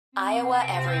Iowa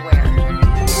Everywhere.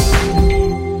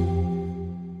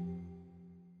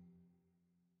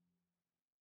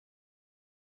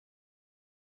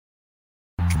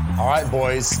 All right,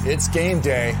 boys, it's game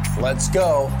day. Let's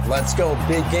go. Let's go.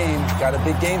 Big game. Got a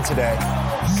big game today.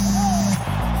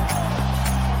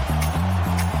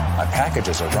 My package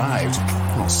has arrived.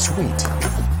 Oh, sweet.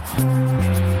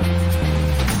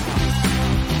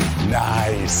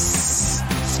 Nice.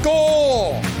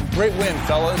 Score! Great win,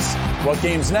 fellas. What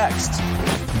game's next?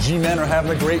 G-Men are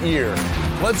having a great year.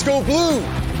 Let's go blue!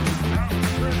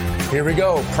 Here we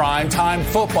go. Primetime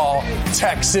football.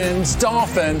 Texans,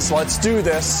 Dolphins. Let's do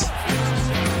this.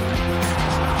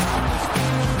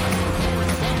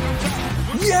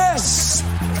 Yes!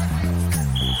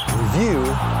 Review.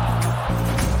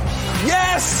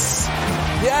 Yes!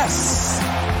 Yes!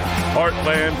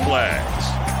 Heartland Flags.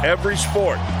 Every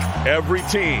sport, every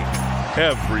team,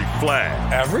 every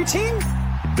flag. Every team?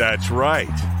 That's right.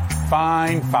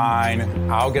 Fine.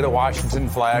 I'll get a Washington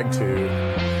flag too.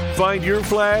 Find your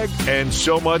flag and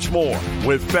so much more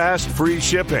with fast, free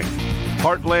shipping.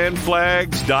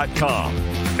 Heartlandflags.com.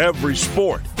 Every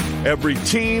sport, every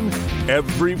team,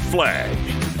 every flag.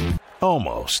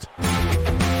 Almost.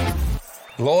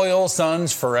 Loyal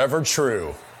sons forever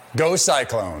true. Go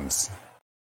Cyclones.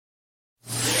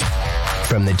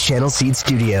 From the Channel Seed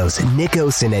Studios, Nick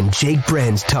Osen and Jake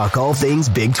Brend talk all things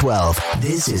Big 12.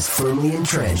 This is Firmly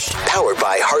Entrenched. Powered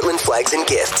by Heartland Flags and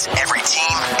Gifts. Every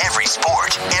team, every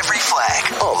sport, every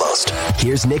flag. Almost.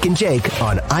 Here's Nick and Jake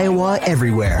on Iowa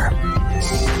Everywhere.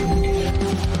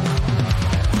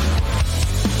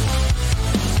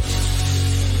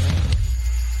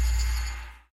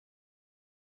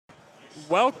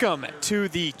 Welcome to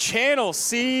the Channel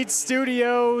Seed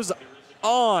Studios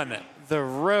on the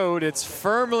road. It's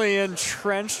Firmly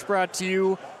Entrenched, brought to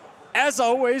you, as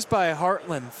always, by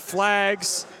Heartland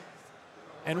Flags.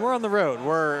 And we're on the road.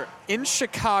 We're in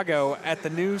Chicago at the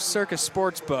new Circa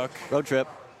Sportsbook. Road trip.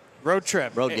 Road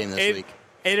game this week.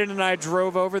 Aiden and I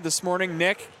drove over this morning.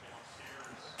 Nick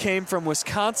came from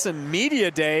Wisconsin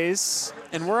Media Days,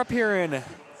 and we're up here in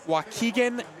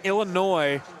Waukegan,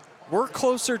 Illinois. We're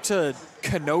closer to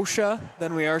Kenosha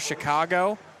than we are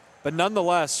Chicago. But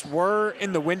nonetheless, we're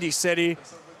in the Windy City,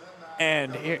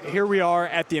 and here we are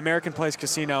at the American Place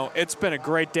Casino. It's been a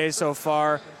great day so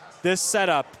far. This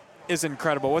setup is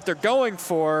incredible. What they're going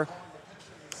for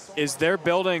is they're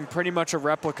building pretty much a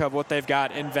replica of what they've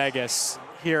got in Vegas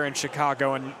here in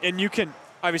Chicago. And you can,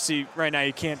 obviously, right now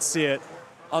you can't see it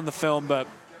on the film, but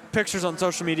pictures on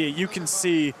social media, you can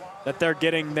see that they're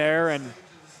getting there. And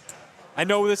I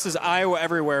know this is Iowa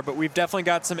Everywhere, but we've definitely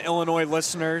got some Illinois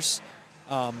listeners.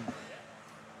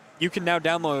 You can now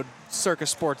download Circa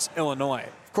Sports Illinois.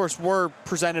 Of course, we're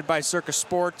presented by Circa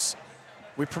Sports.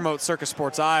 We promote Circa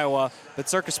Sports Iowa, but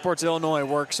Circa Sports Illinois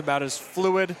works about as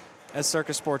fluid as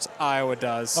Circa Sports Iowa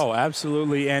does. Oh,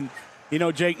 absolutely. And, you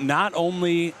know, Jake, not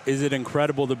only is it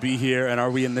incredible to be here and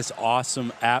are we in this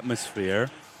awesome atmosphere,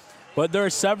 but there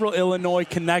are several Illinois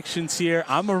connections here.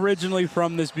 I'm originally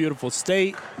from this beautiful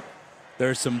state.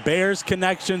 There's some Bears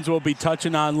connections we'll be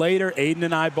touching on later. Aiden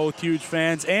and I, both huge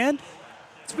fans. And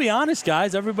let's be honest,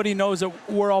 guys, everybody knows that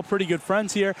we're all pretty good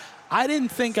friends here. I didn't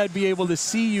think I'd be able to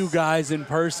see you guys in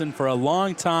person for a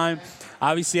long time,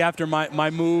 obviously after my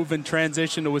move and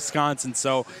transition to Wisconsin.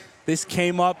 So this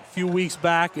came up a few weeks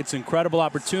back. It's an incredible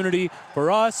opportunity for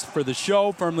us, for the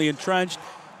show, Firmly Entrenched.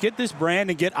 Get this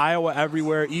brand and get Iowa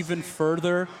Everywhere even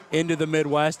further into the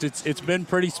Midwest. It's been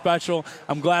pretty special.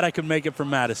 I'm glad I could make it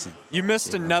from Madison. You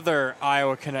missed another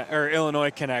Illinois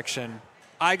connection.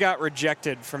 I got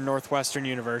rejected from Northwestern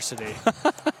University.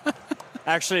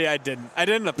 Actually, I didn't. I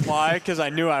didn't apply because I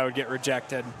knew I would get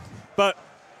rejected. But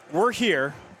we're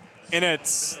here, and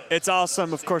it's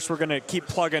awesome. Of course, we're going to keep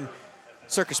plugging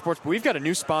Circa Sports, but we've got a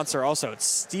new sponsor also. It's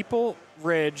Steeple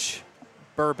Ridge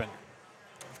Bourbon.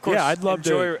 Course, yeah, I'd love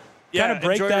to kind of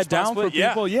break that down for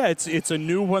people. Yeah, it's a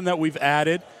new one that we've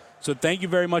added. So thank you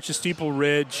very much to Steeple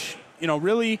Ridge. You know,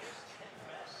 really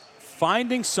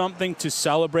finding something to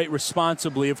celebrate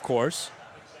responsibly, of course.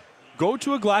 Go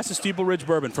to a glass of Steeple Ridge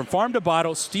bourbon. From farm to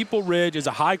bottle, Steeple Ridge is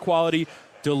a high-quality,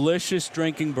 delicious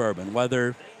drinking bourbon.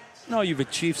 Whether, you know, you've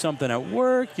achieved something at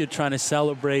work, you're trying to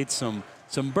celebrate some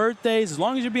birthdays, as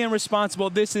long as you're being responsible,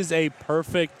 this is a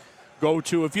perfect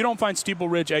go-to. If you don't find Steeple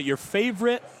Ridge at your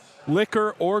favorite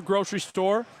liquor or grocery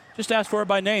store, just ask for it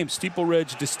by name. Steeple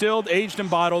Ridge, distilled, aged, and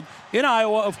bottled in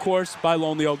Iowa, of course, by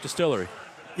Lonely Oak Distillery.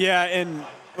 Yeah, and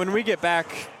when we get back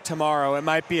tomorrow, it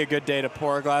might be a good day to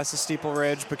pour a glass of Steeple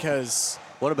Ridge because...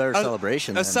 What a better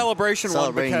celebration A celebration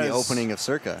celebrating one the opening of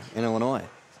Circa in Illinois.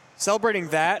 Celebrating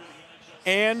that,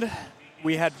 and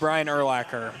we had Brian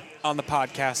Urlacher on the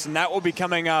podcast, and that will be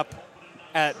coming up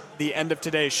at the end of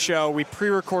today's show. We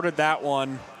pre-recorded that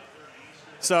one.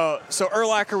 So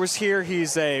Urlacher was here.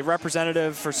 He's a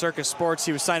representative for Circa Sports.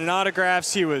 He was signing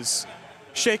autographs. He was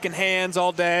shaking hands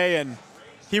all day, and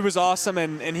he was awesome,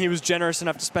 and he was generous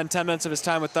enough to spend 10 minutes of his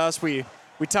time with us. We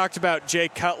talked about Jay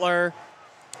Cutler.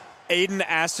 Aiden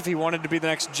asked if he wanted to be the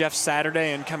next Jeff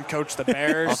Saturday and come coach the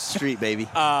Bears. Off the street, baby.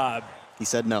 He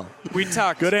said no. We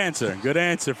talked. Good answer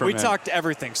from him. We talked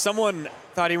everything. Someone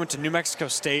thought he went to New Mexico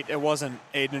State. It wasn't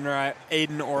Aiden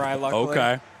or I, luckily.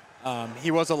 Okay.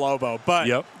 He was a Lobo, but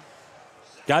yep.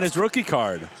 Got his rookie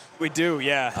card. We do,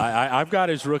 yeah. I've got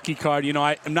his rookie card. You know,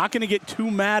 I'm not going to get too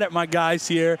mad at my guys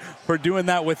here for doing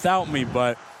that without me,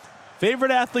 but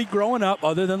favorite athlete growing up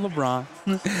other than LeBron.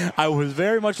 I was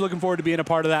very much looking forward to being a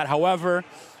part of that. However,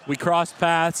 we crossed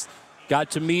paths, got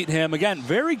to meet him. Again,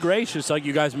 very gracious, like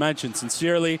you guys mentioned,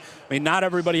 sincerely. I mean, not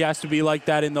everybody has to be like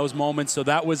that in those moments, so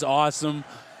that was awesome.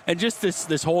 And just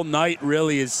this whole night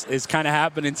really is kind of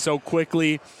happening so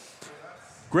quickly.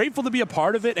 Grateful to be a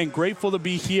part of it and grateful to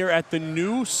be here at the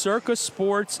new Circa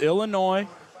Sports Illinois,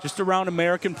 just around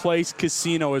American Place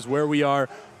Casino is where we are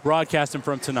broadcasting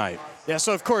from tonight. Yeah,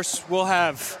 so of course we'll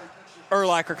have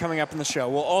Urlacher coming up in the show.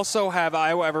 We'll also have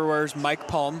Iowa Everywhere's Mike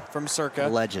Palm from Circa.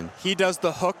 Legend. He does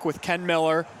the hook with Ken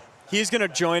Miller. He's going to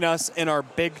join us in our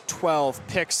Big 12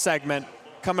 pick segment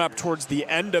coming up towards the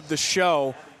end of the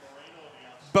show.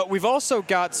 But we've also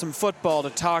got some football to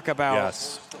talk about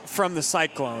from the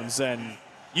Cyclones, and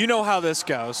you know how this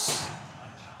goes.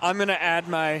 I'm going to add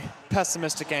my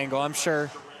pessimistic angle. I'm sure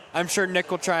Nick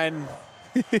will try and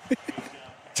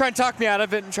talk me out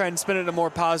of it and try and spin it in a more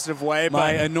positive way.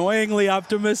 My annoyingly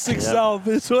optimistic self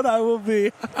is what I will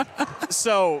be.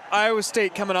 So Iowa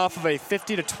State coming off of a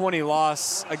 50-20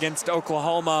 loss against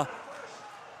Oklahoma.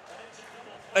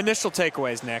 Initial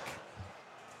takeaways, Nick.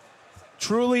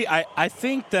 Truly, I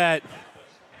think that,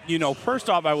 first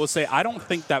off, I will say I don't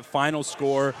think that final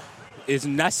score is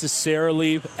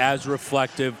necessarily as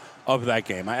reflective of that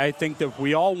game. I think that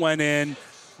we all went in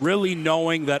really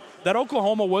knowing that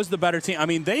Oklahoma was the better team. I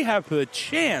mean, they have the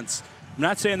chance, I'm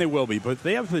not saying they will be, but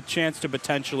they have the chance to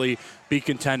potentially be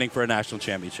contending for a national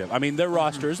championship. I mean, their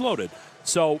roster is loaded.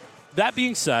 So that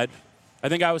being said, I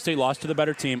think Iowa State lost to the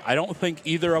better team. I don't think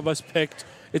either of us picked,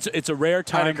 it's a rare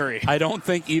time. I agree. I don't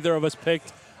think either of us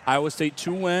picked Iowa State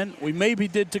to win. We maybe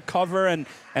did to cover, and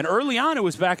early on it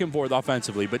was back and forth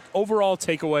offensively. But overall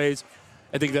takeaways,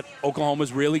 I think that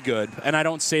Oklahoma's really good. And I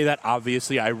don't say that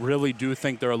obviously. I really do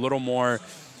think they're a little more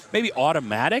maybe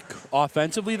automatic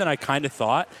offensively than I kind of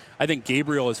thought. I think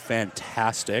Gabriel is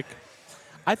fantastic.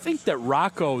 I think that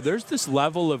Rocco, there's this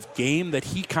level of game that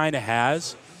he kind of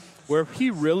has where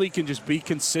he really can just be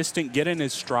consistent, get in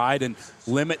his stride, and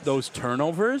limit those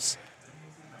turnovers.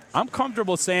 I'm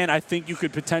comfortable saying I think you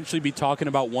could potentially be talking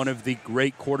about one of the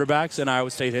great quarterbacks in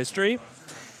Iowa State history.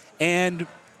 And,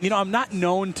 I'm not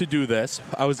known to do this.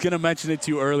 I was going to mention it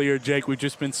to you earlier, Jake. We've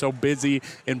just been so busy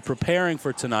in preparing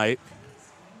for tonight.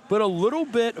 But a little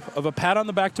bit of a pat on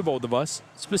the back to both of us.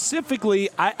 Specifically,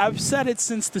 I've said it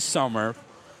since the summer.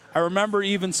 I remember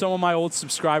even some of my old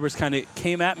subscribers kind of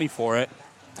came at me for it.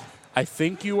 I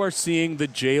think you are seeing the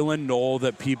Jalen Knoll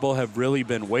that people have really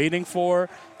been waiting for,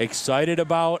 excited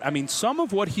about. I mean, some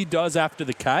of what he does after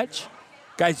the catch,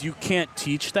 guys, you can't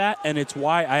teach that, and it's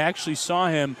why I actually saw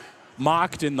him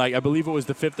mocked in, I believe it was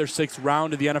the 5th or 6th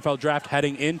round of the NFL draft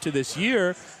heading into this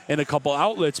year in a couple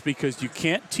outlets, because you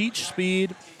can't teach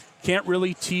speed, can't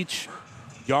really teach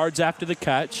yards after the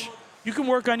catch. You can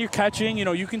work on your catching,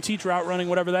 you can teach route running,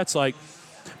 whatever that's like.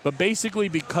 But basically,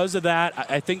 because of that,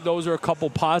 I think those are a couple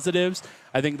positives.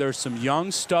 I think there's some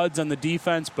young studs on the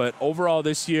defense, but overall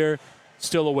this year,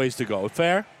 still a ways to go.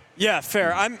 Fair? Yeah,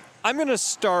 fair. I'm going to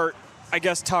start, I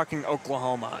guess, talking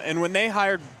Oklahoma. And when they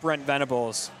hired Brent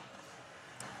Venables,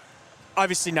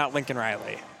 obviously not Lincoln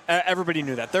Riley. Everybody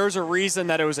knew that. There was a reason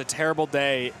that it was a terrible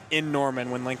day in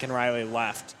Norman when Lincoln Riley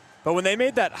left. But when they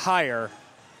made that hire,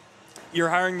 you're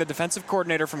hiring the defensive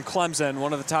coordinator from Clemson,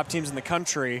 one of the top teams in the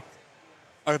country,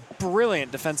 a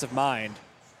brilliant defensive mind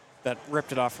that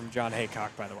ripped it off from John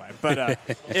Haycock, by the way. But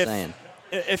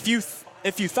if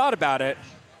you thought about it,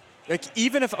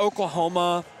 even if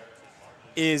Oklahoma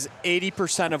is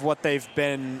 80% of what they've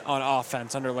been on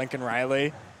offense under Lincoln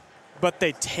Riley, but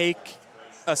they take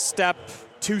a step,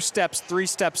 2 steps, 3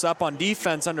 steps up on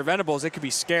defense under Venables, it could be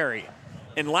scary.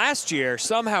 And last year,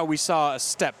 somehow we saw a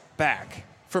step back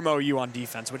from OU on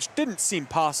defense, which didn't seem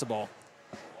possible.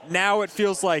 Now it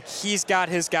feels like he's got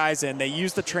his guys in. They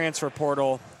use the transfer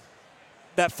portal.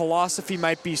 That philosophy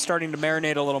might be starting to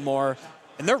marinate a little more,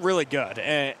 and they're really good.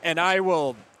 And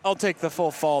I'll take the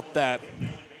full fault that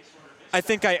I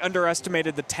think I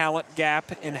underestimated the talent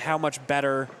gap in how much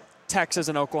better Texas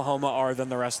and Oklahoma are than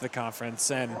the rest of the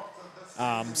conference. And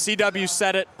CW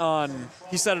said it on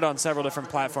several different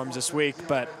platforms this week,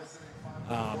 but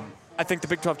I think the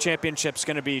Big 12 championship is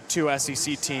going to be 2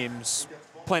 SEC teams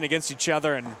playing against each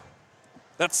other, and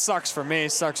that sucks for me,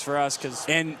 sucks for us.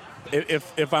 And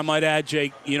if I might add,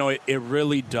 Jake, it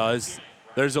really does.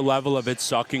 There's a level of it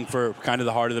sucking for kind of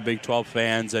the heart of the Big 12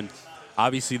 fans and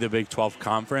obviously the Big 12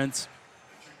 conference.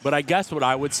 But I guess what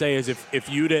I would say is if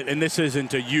you did, and this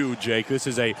isn't a you, Jake, this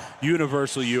is a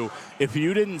universal you, if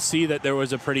you didn't see that there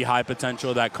was a pretty high potential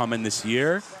of that coming this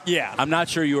year, I'm not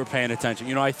sure you were paying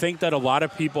attention. I think that a lot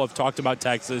of people have talked about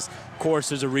Texas. Of course,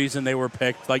 there's a reason they were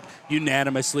picked, like,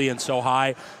 unanimously and so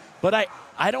high. But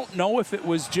I don't know if it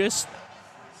was just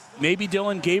maybe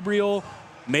Dylan Gabriel,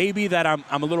 maybe that I'm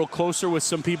a little closer with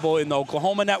some people in the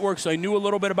Oklahoma network, so I knew a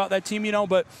little bit about that team,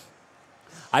 but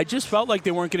I just felt like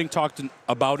they weren't getting talked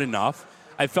about enough.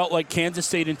 I felt like Kansas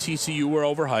State and TCU were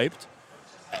overhyped.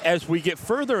 As we get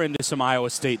further into some Iowa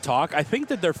State talk, I think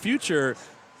that their future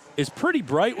is pretty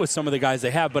bright with some of the guys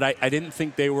they have, but I didn't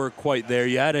think they were quite there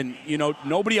yet. And,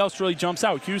 nobody else really jumps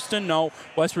out. Houston, no.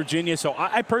 West Virginia. So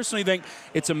I personally think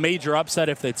it's a major upset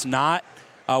if it's not.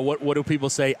 What do people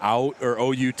say, out or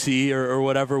OUT or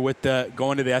whatever with the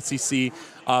going to the SEC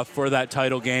for that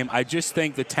title game. I just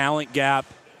think the talent gap.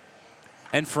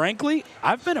 And frankly,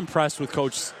 I've been impressed with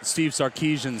Coach Steve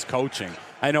Sarkisian's coaching.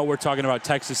 I know we're talking about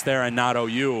Texas there and not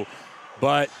OU,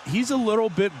 but he's a little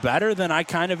bit better than I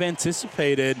kind of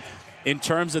anticipated in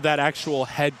terms of that actual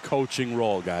head coaching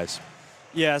role, guys.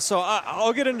 Yeah, so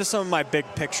I'll get into some of my big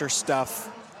picture stuff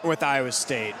with Iowa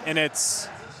State, and it's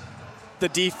the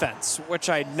defense, which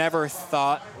I never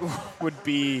thought would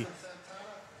be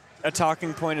a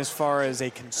talking point as far as a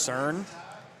concern,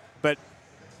 but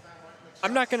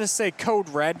I'm not going to say code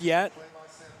red yet,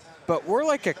 but we're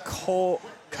like a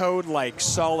code like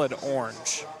solid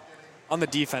orange on the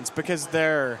defense because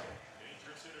they're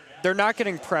not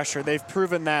getting pressure. They've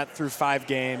proven that through 5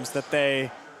 games that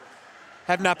they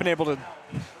have not been able to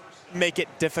make it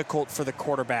difficult for the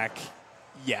quarterback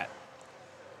yet.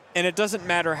 And it doesn't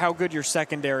matter how good your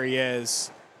secondary is.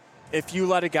 If you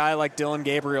let a guy like Dylan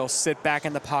Gabriel sit back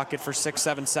in the pocket for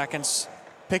 6-7 seconds,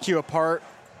 pick you apart,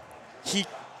 he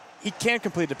can't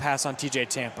complete the pass on TJ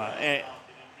Tampa.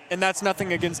 And that's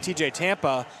nothing against TJ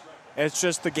Tampa. It's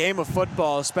just the game of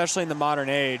football, especially in the modern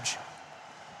age.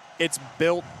 It's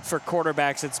built for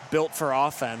quarterbacks. It's built for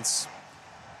offense.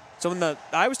 So when the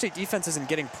Iowa State defense isn't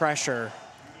getting pressure,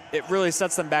 it really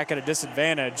sets them back at a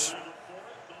disadvantage.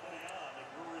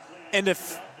 And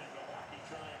if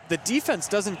the defense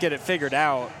doesn't get it figured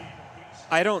out,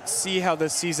 I don't see how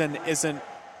this season isn't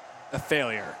a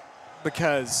failure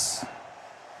because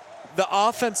the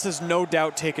offense has no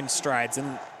doubt taken strides.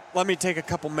 And let me take a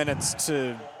couple minutes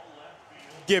to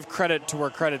give credit to where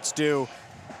credit's due.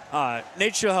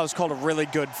 Nate Schillhouse called a really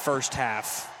good first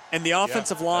half. And the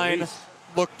offensive line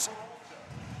looked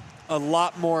a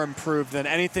lot more improved than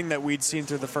anything that we'd seen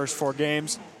through the first 4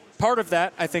 games. Part of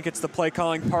that, I think it's the play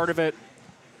calling. Part of it,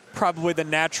 probably the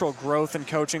natural growth in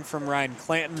coaching from Ryan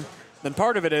Clanton. Then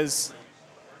part of it is,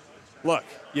 look,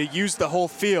 you use the whole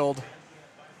field.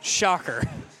 Shocker.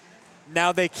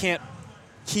 Now they can't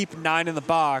keep 9 in the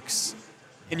box,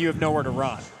 and you have nowhere to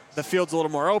run. The field's a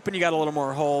little more open. You got a little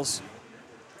more holes.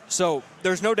 So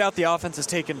there's no doubt the offense has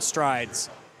taken strides.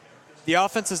 The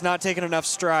offense has not taken enough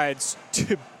strides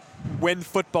to win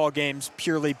football games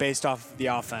purely based off of the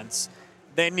offense.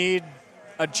 They need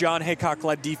a John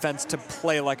Haycock-led defense to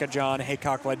play like a John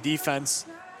Haycock-led defense.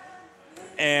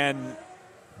 And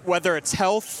whether it's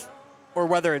health or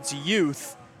whether it's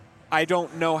youth, I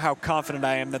don't know how confident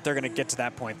I am that they're going to get to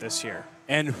that point this year.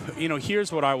 And,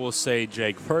 here's what I will say,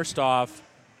 Jake. First off,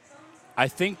 I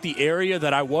think the area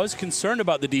that I was concerned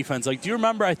about the defense, do you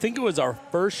remember, I think it was our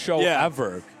first show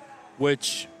ever,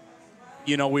 which,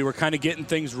 we were kind of getting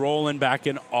things rolling back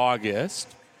in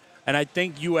August. And I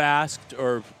think you asked,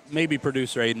 or maybe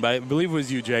producer Aiden, but I believe it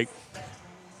was you, Jake,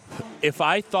 if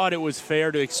I thought it was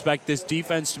fair to expect this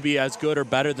defense to be as good or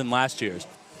better than last year's.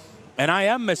 And I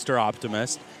am Mr.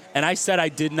 Optimist, and I said I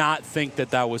did not think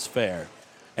that was fair.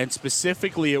 And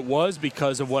specifically it was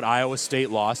because of what Iowa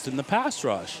State lost in the pass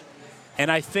rush.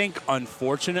 And I think,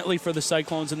 unfortunately for the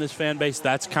Cyclones in this fan base,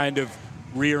 that's kind of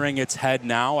rearing its head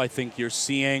now. I think you're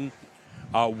seeing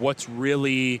what's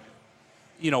really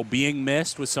being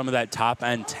missed with some of that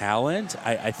top-end talent.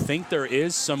 I think there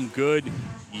is some good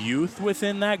youth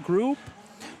within that group,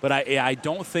 but I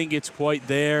don't think it's quite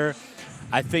there.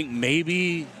 I think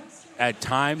maybe at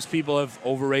times people have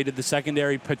overrated the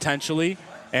secondary potentially.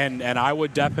 And I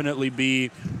would definitely be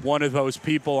one of those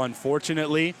people,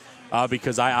 unfortunately,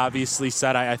 because I obviously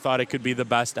said I thought it could be the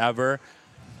best ever.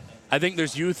 I think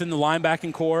there's youth in the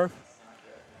linebacking core.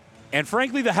 And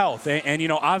frankly, the health.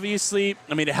 And, obviously,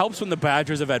 it helps when the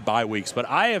Badgers have had bye weeks, but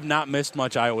I have not missed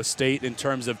much Iowa State in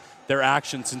terms of their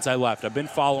action since I left. I've been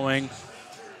following.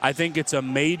 I think it's a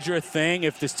major thing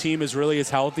if this team is really as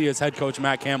healthy as head coach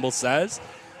Matt Campbell says,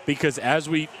 because as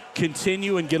we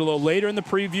continue and get a little later in the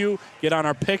preview, get on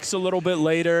our picks a little bit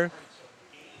later,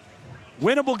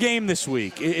 winnable game this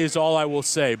week is all I will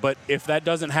say. But if that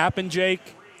doesn't happen,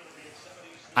 Jake,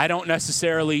 I don't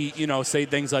necessarily, say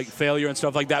things like failure and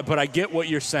stuff like that, but I get what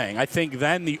you're saying. I think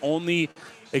then the only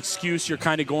excuse you're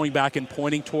kind of going back and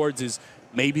pointing towards is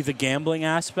maybe the gambling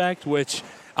aspect, which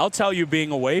I'll tell you,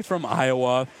 being away from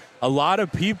Iowa, a lot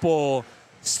of people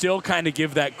still kind of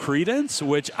give that credence,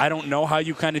 which I don't know how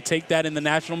you kind of take that in the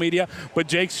national media, but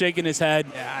Jake's shaking his head,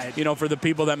 for the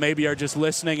people that maybe are just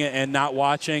listening and not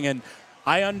watching, and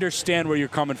I understand where you're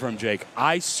coming from, Jake.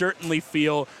 I certainly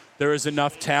feel there is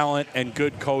enough talent and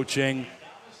good coaching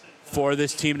for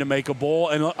this team to make a bowl.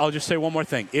 And I'll just say one more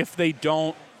thing. If they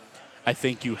don't, I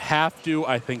think you have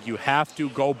to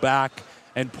go back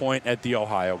and point at the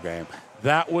Ohio game.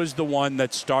 That was the one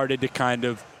that started to kind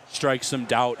of strike some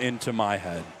doubt into my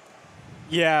head.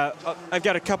 Yeah, I've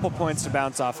got a couple points to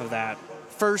bounce off of that.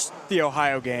 First, the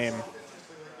Ohio game.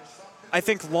 I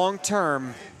think long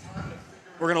term,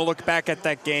 we're going to look back at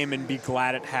that game and be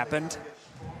glad it happened.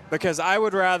 Because I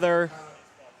would rather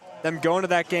them go into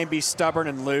that game, be stubborn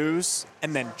and lose,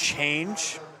 and then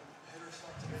change,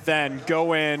 than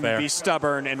go in, be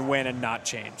stubborn, and win and not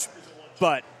change.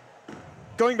 But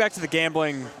going back to the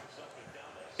gambling,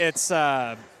 it's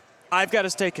I've got to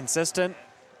stay consistent.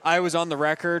 I was on the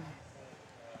record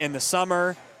in the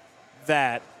summer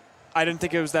that I didn't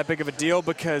think it was that big of a deal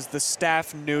because the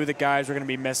staff knew the guys were going to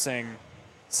be missing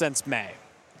since May.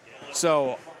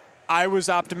 So I was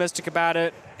optimistic about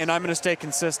it, and I'm going to stay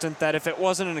consistent that if it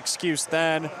wasn't an excuse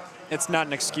then, it's not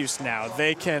an excuse now.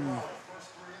 They can't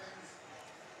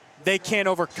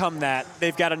overcome that.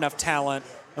 They've got enough talent.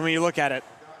 And when you look at it,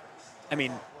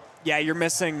 you're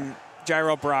missing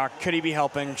Gyro Brock. Could he be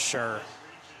helping? Sure.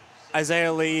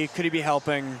 Isaiah Lee, could he be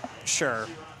helping? Sure.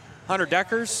 Hunter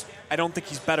Deckers, I don't think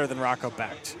he's better than Rocco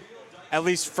Becht. At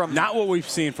least from... Not what we've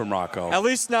seen from Rocco. At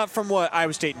least not from what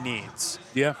Iowa State needs.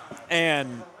 Yeah.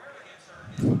 And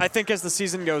I think as the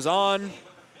season goes on, and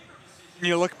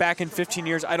you look back in 15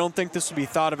 years, I don't think this will be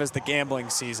thought of as the gambling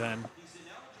season.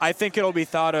 I think it'll be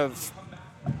thought of...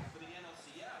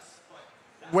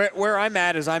 Where I'm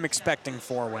at is I'm expecting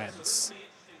 4 wins.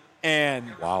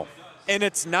 And wow. And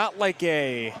it's not like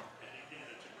I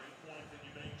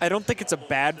don't think it's a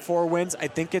bad 4 wins. I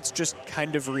think it's just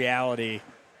kind of reality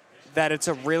that it's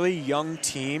a really young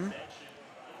team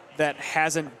that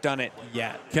hasn't done it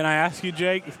yet. Can I ask you,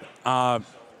 Jake,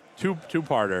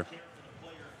 two-parter.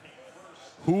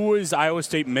 Who is Iowa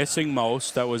State missing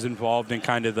most that was involved in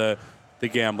kind of the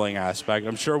gambling aspect?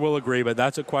 I'm sure we'll agree, but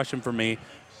that's a question for me.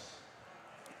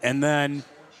 And then,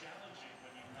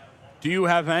 do you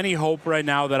have any hope right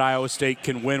now that Iowa State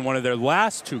can win one of their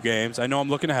last 2 games? I know I'm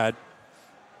looking ahead.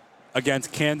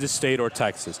 Against Kansas State or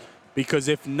Texas. Because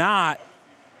if not,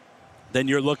 then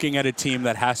you're looking at a team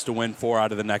that has to win 4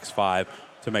 out of the next 5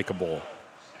 to make a bowl.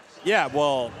 Yeah,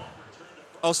 well,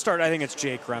 I'll start. I think it's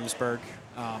Jake Remsburg.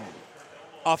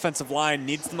 Offensive line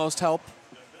needs the most help.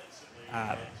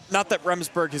 Not that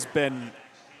Remsburg has been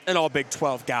an all Big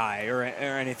 12 guy or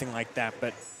anything like that,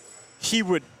 but he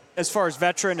would, as far as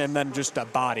veteran and then just a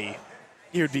body,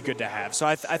 he would be good to have. So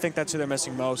I think that's who they're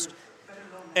missing most.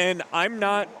 And I'm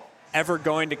not ever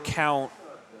going to count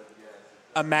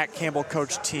a Matt Campbell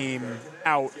coach team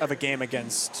out of a game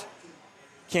against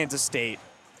Kansas State,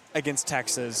 against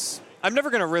Texas. I'm never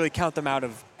going to really count them out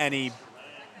of any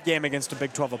game against a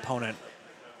Big 12 opponent.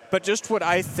 But just what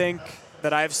I think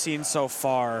that I've seen so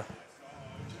far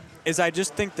is I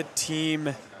just think the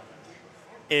team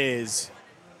is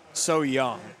so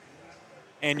young.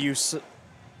 And you've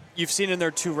seen in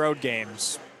their 2 road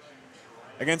games.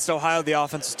 Against Ohio, the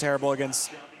offense was terrible.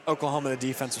 Against Oklahoma, the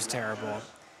defense was terrible.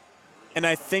 And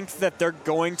I think that they're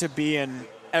going to be in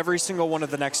every single one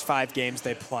of the next 5 games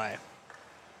they play.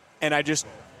 And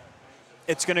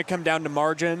it's going to come down to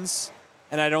margins,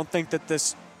 and I don't think that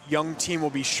this young team will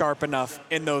be sharp enough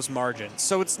in those margins.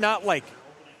 So it's not like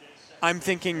I'm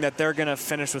thinking that they're going to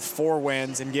finish with 4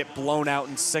 wins and get blown out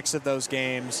in 6 of those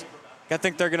games. I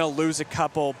think they're going to lose a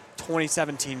couple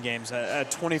 2017 games, a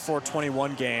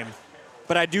 24-21 game.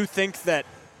 But I do think that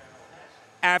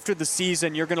after the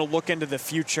season, you're going to look into the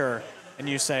future and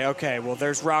you say, okay, well,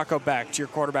 there's Rocco Becht, your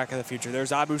quarterback of the future.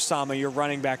 There's Abu Sama, your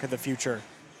running back of the future.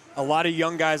 A lot of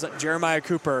young guys like Jeremiah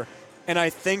Cooper, and I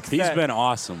think he's been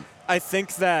awesome. I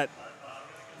think that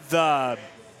the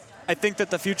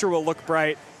future will look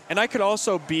bright, and I could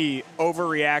also be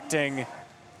overreacting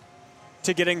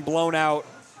to getting blown out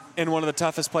in one of the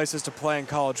toughest places to play in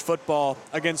college football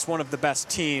against one of the best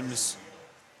teams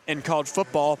in college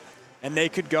football, and they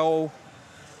could go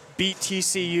beat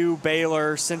TCU,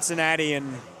 Baylor, Cincinnati,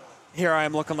 and here I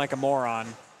am looking like a moron.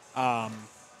 I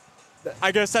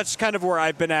guess that's kind of where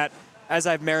I've been at as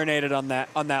I've marinated on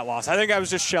that loss. I think I was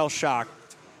just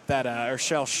shell-shocked or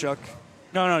shell-shook.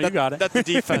 No, you got it. That the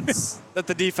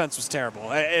defense was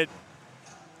terrible.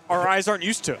 Our eyes aren't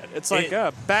used to it. It's like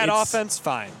bad offense,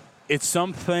 fine. It's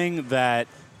something that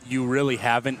you really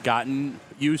haven't gotten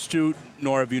used to,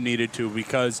 nor have you needed to,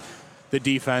 because the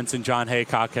defense and John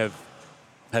Haycock have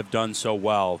done so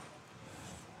well.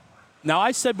 Now,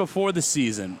 I said before the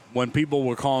season, when people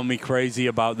were calling me crazy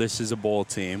about this as a bowl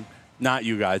team, not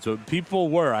you guys, but people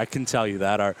were, I can tell you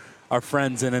that, our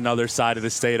friends in another side of the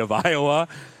state of Iowa,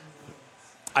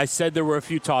 I said there were a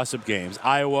few toss-up games.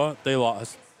 Iowa, they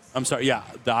lost. The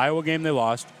Iowa game they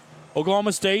lost.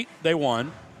 Oklahoma State, they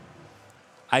won.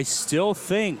 I still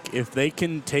think if they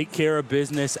can take care of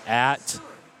business at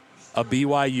a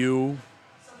BYU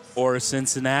or a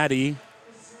Cincinnati,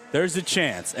 there's a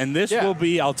chance. And this will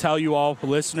be, I'll tell you all,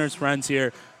 listeners, friends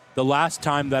here, the last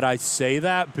time that I say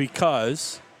that,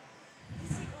 because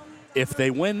if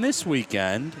they win this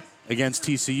weekend against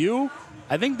TCU,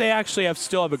 I think they actually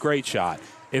still have a great shot.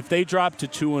 If they drop to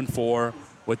 2-4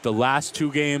 with the last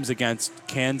two games against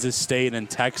Kansas State and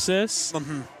Texas,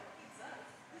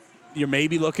 you're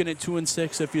maybe looking at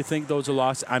 2-6 if you think those are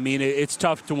lost. I mean, it's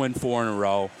tough to win 4 in a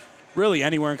row. Really,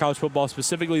 anywhere in college football,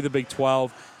 specifically the Big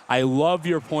 12. I love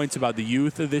your points about the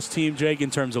youth of this team, Jake, in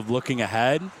terms of looking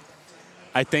ahead.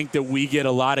 I think that we get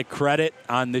a lot of credit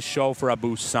on this show for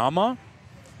Abu Sama.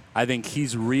 I think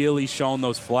he's really shown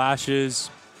those flashes.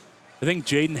 I think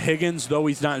Jaden Higgins, though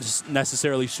he's not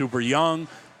necessarily super young,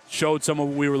 showed some of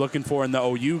what we were looking for in the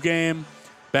OU game.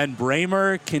 Ben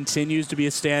Bramer continues to be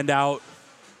a standout.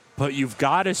 But you've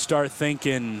got to start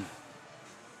thinking,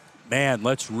 man,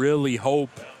 let's really hope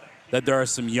that there are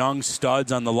some young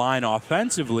studs on the line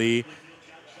offensively,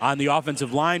 on the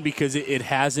offensive line, because it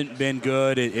hasn't been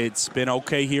good. It's been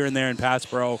okay here and there in pass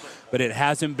pro, but it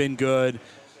hasn't been good.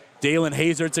 Dalen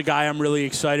Hazard's a guy I'm really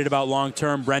excited about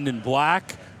long-term. Brendan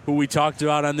Black, who we talked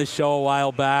about on this show a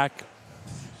while back.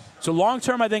 So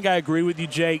long-term, I think I agree with you,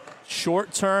 Jake.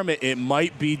 Short-term, it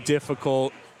might be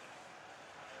difficult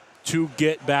to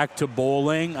get back to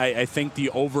bowling. I think the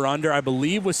over-under, I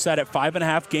believe, was set at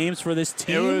 5.5 games for this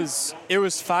team. It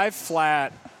was 5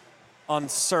 flat on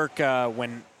Circa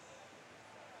when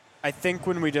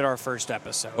we did our first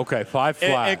episode. Okay, 5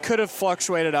 flat. It could have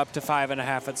fluctuated up to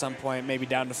 5.5 at some point, maybe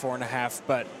down to 4.5,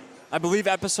 but I believe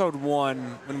episode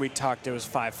 1, when we talked, it was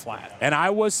 5 flat. And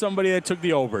I was somebody that took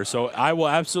the over, so I will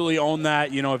absolutely own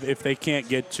that. You know, if they can't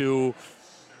get to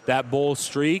that bowl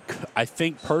streak, I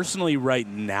think personally right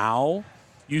now,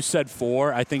 you said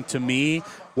 4. I think to me,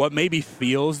 what maybe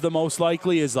feels the most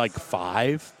likely is like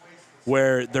 5,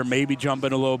 where they're maybe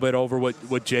jumping a little bit over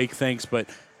what Jake thinks, but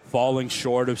falling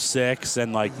short of 6,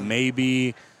 and like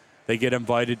maybe they get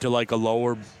invited to like a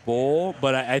lower bowl.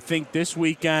 But I think this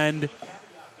weekend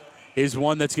is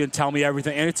one that's going to tell me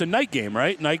everything. And it's a night game,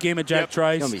 right? Night game at Jack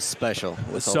Trice. It's going to be special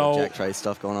with all the Jack Trice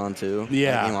stuff going on, too.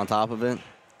 Yeah. That game on top of it.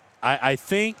 I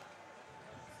think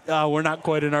we're not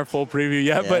quite in our full preview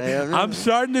yet, but I'm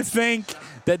starting to think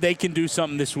that they can do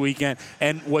something this weekend.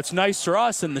 And what's nice for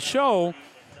us in the show,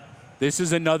 this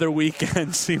is another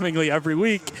weekend, seemingly every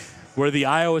week, where the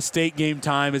Iowa State game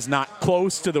time is not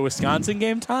close to the Wisconsin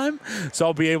game time. So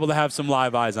I'll be able to have some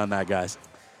live eyes on that, guys.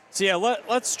 So, yeah,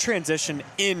 let's transition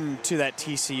into that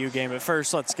TCU game. But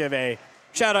first, let's give a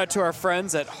shout-out to our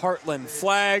friends at Heartland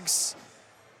Flags.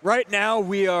 Right now,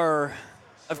 we are,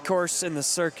 of course, in the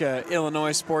Circa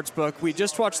Illinois Sportsbook. We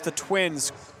just watched the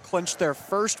Twins clinch their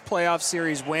first playoff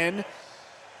series win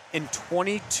in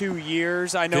 22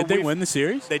 years. I know. Did they win the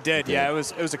series? They did. Yeah, it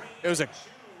was a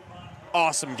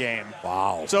awesome game.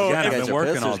 Wow. So Again, I've been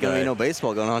working all There's going to day. be no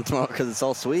baseball going on tomorrow because it's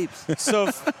all sweeps.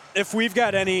 So if we've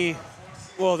got any,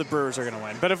 well, the Brewers are going to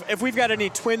win. But if we've got any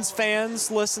Twins fans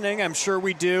listening, I'm sure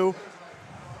we do,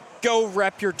 go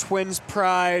rep your Twins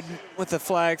pride with a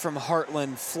flag from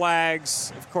Heartland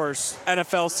Flags. Of course,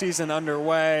 NFL season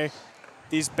underway.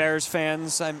 These Bears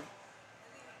fans,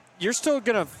 you're still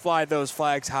going to fly those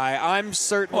flags high. I'm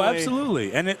certainly. Oh,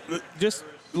 absolutely. And it just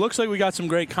looks like we got some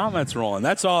great comments rolling.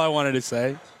 That's all I wanted to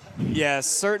say. Yes,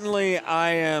 certainly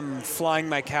I am flying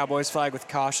my Cowboys flag with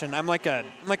caution. I'm like a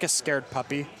scared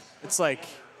puppy. It's like,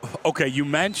 Okay, you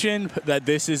mentioned that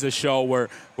this is a show where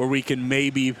we can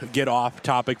maybe get off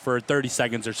topic for 30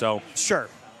 seconds or so. sure.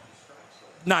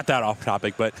 Not that off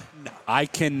topic, but I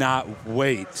cannot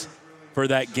wait for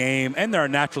that game. And there are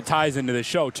natural ties into the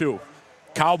show, too.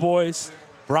 Cowboys,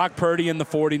 Brock Purdy and the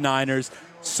 49ers,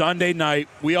 Sunday night.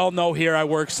 We all know here I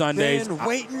work Sundays. Been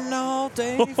waiting all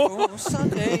day for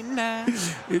Sunday night.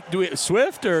 Do we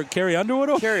Swift or Carrie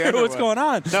Underwood? Carrie Underwood. What's going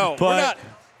on? No, but we're not.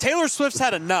 Taylor Swift's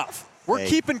had enough. We're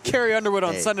keeping Carrie Underwood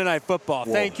on Sunday Night Football.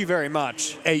 Whoa. Thank you very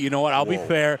much. Hey, you know what? I'll be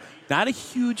fair. Not a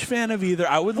huge fan of either.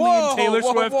 I would Whoa, lean Taylor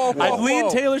whoa, Swift. whoa, whoa, I'd lean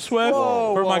whoa. Taylor Swift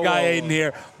Whoa, for my whoa, guy whoa. Aiden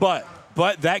here. But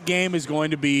that game is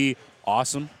going to be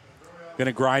awesome. Going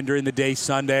to grind during the day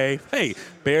Sunday. Hey,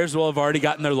 Bears will have already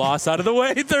gotten their loss out of the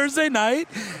way Thursday night,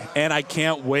 and I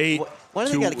can't wait. Why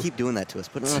do they got to keep doing that to us?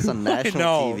 Putting us on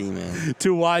national TV, man.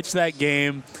 To watch that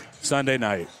game Sunday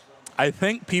night. I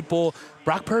think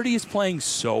Brock Purdy is playing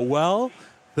so well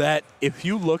that if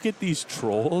you look at these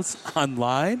trolls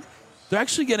online, they're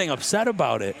actually getting upset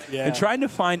about it and trying to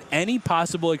find any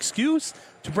possible excuse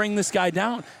to bring this guy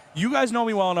down. You guys know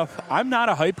me well enough. I'm not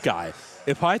a hype guy.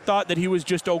 If I thought that he was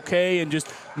just okay and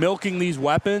just milking these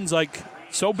weapons, like,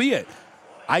 so be it.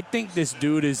 I think this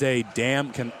dude is a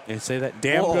can I say that?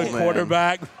 Damn Whoa, good man.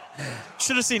 quarterback.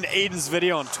 Should have seen Aiden's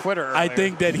video on Twitter earlier. I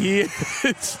think that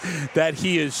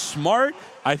he is smart.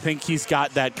 I think he's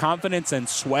got that confidence and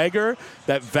swagger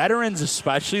that veterans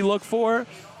especially look for.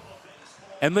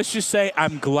 And let's just say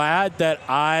I'm glad that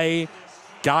I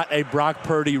got a Brock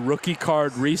Purdy rookie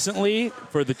card recently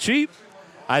for the cheap.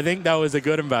 I think that was a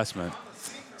good investment.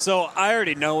 So I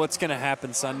already know what's going to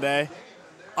happen Sunday.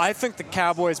 I think the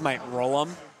Cowboys might roll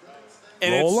them.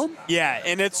 Roll 'em? Yeah,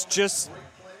 and it's just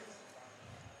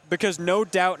because no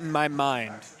doubt in my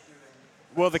mind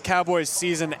will the Cowboys'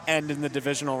 season end in the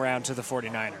divisional round to the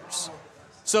 49ers.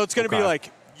 So it's going to be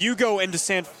like you go into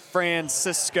San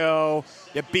Francisco,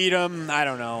 you beat them, I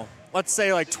don't know, let's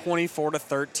say like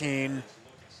 24-13,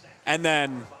 and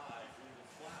then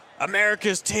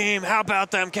America's team, how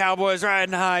about them Cowboys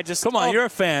riding high? Just Come on, you're a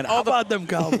fan. How about them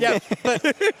Cowboys? Yeah,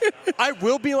 but I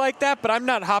will be like that, but I'm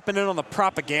not hopping in on the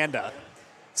propaganda.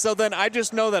 So then I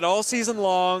just know that all season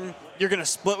long, you're going to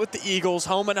split with the Eagles,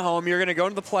 home and home. You're going to go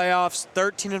into the playoffs,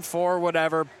 13-4,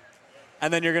 whatever,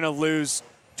 and then you're going to lose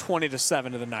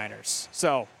 20-7 to the Niners.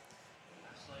 So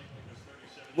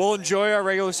we'll enjoy our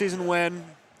regular season win.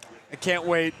 I can't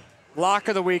wait. Lock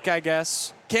of the week, I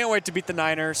guess. Can't wait to beat the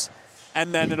Niners.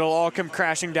 And then it'll all come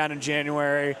crashing down in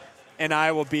January, and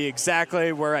I will be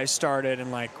exactly where I started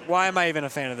and like, why am I even a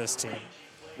fan of this team?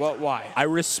 Why? I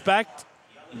respect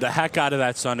the heck out of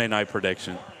that Sunday night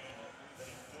prediction.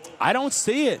 I don't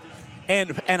see it.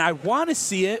 And I want to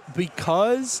see it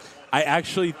because I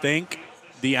actually think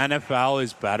the NFL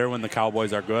is better when the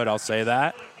Cowboys are good. I'll say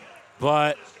that.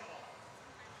 But,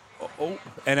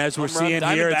 and as we're seeing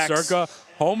here at Circa,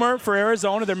 homer for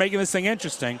Arizona, they're making this thing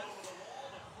interesting.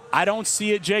 I don't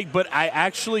see it, Jake, but I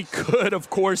actually could, of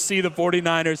course, see the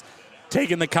 49ers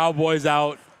taking the Cowboys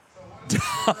out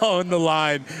down the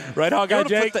line. Right, Hawkeye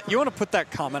Jake? You want to put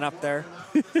that comment up there?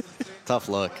 Tough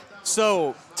look.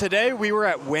 So today we were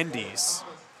at Wendy's,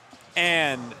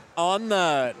 and on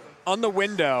the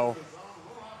window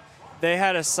they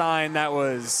had a sign that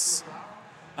was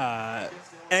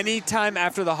anytime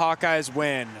after the Hawkeyes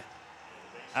win,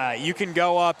 you can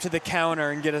go up to the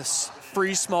counter and get a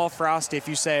free small Frosty if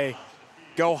you say,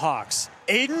 "Go Hawks."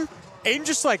 Aiden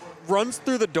just like runs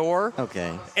through the door.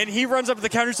 Okay. And he runs up to the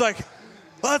counter. He's like,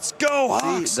 "Let's go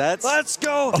Hawks! Let's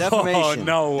go!" Defamation. Oh,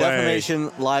 no way. Defamation,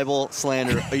 libel,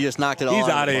 slander. You just knocked it all He's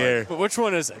out out of here. But which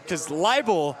one is it? Because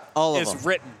libel All of is them.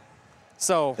 written.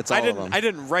 So It's all of them. I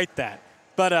didn't write that.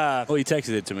 But Well, he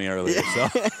texted it to me earlier. So.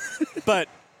 but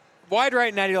wide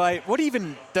right natty light, what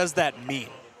even does that mean?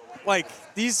 Like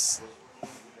these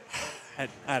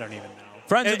I don't even know.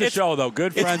 Friends of the show, though.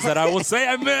 Good friends that I will say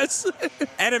I miss.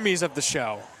 Enemies of the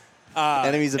show.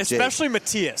 Enemies of Jake. Especially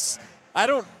Matthias. I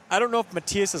don't know if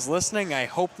Matthias is listening. I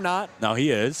hope not. No,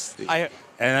 he is. I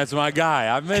And that's my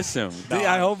guy. I miss him. No.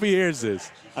 I hope he hears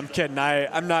this. I'm kidding.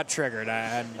 I'm not triggered.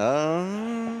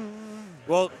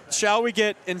 Well, shall we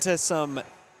get into some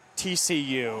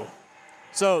TCU?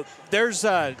 So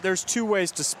there's two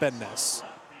ways to spin this.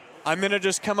 I'm gonna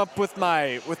just come up with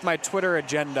my Twitter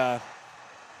agenda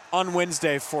on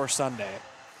Wednesday for Sunday.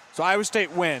 So Iowa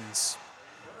State wins.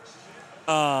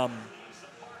 I'll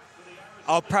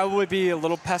probably be a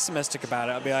little pessimistic about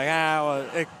it. I'll be like,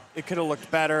 well, it could have looked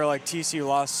better. Like TCU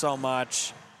lost so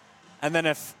much. And then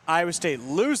if Iowa State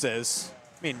loses,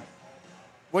 I mean,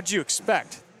 what'd you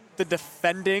expect? the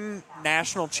defending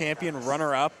national champion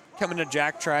runner-up come into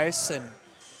Jack Trice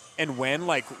and win.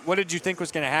 Like, what did you think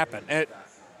was going to happen?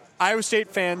 Iowa State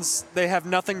fans, they have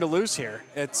nothing to lose here.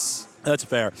 That's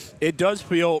fair. It does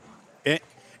feel,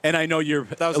 and I know you're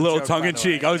a little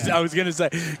tongue-in-cheek. I was going to say,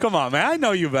 come on, man. I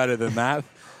know you better than that.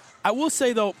 I will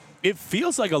say, though, it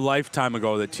feels like a lifetime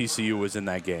ago that TCU was in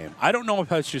that game. I don't know if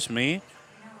that's just me.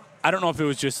 I don't know if it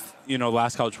was just,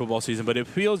 last college football season, but it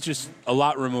feels just a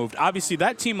lot removed. Obviously,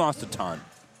 that team lost a ton.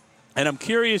 And I'm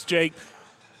curious, Jake,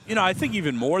 I think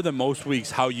even more than most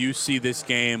weeks, how you see this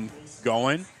game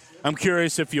going. I'm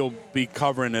curious if you'll be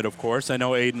covering it, of course. I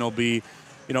know Aiden will be,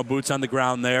 boots on the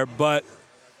ground there. But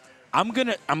I'm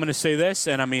gonna say this,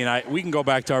 and we can go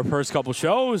back to our first couple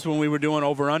shows when we were doing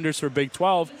over-unders for Big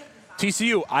 12.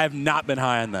 TCU, I have not been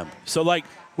high on them. So,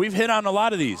 we've hit on a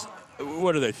lot of these.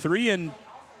 What are they, 3-2,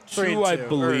 I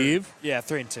believe?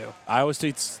 3-2. Iowa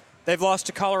State's They've lost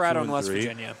to Colorado and West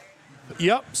Virginia.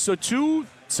 Yep, so 2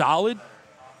 solid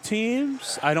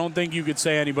teams. I don't think you could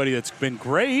say anybody that's been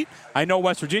great. I know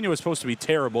West Virginia was supposed to be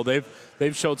terrible. They've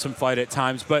showed some fight at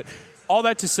times. But all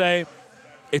that to say,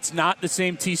 it's not the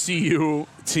same TCU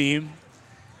team.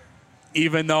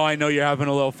 Even though I know you're having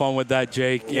a little fun with that,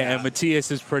 Jake. Yeah. And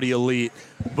Matthias is pretty elite.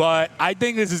 But I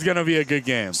think this is going to be a good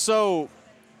game. So,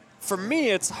 for me,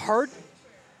 it's hard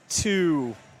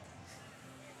to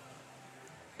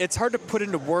put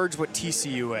into words what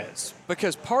TCU is.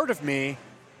 Because part of me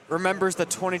remembers the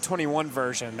 2021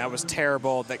 version that was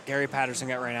terrible, that Gary Patterson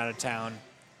got ran out of town.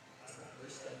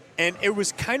 And it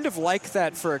was kind of like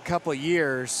that for a couple of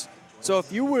years. So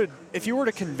if you were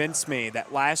to convince me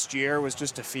that last year was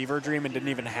just a fever dream and didn't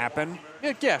even happen,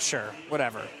 yeah, sure,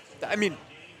 whatever.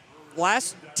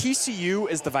 TCU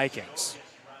is the Vikings.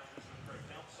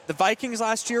 The Vikings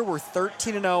last year were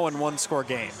 13-0 in one-score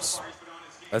games.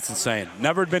 That's insane.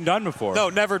 Never had been done before. No,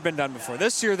 never had been done before.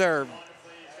 This year they're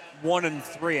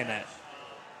 1-3 in it.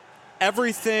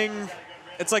 Everything,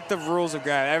 it's like the rules of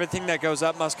gravity. Everything that goes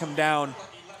up must come down.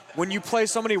 When you play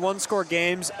so many one-score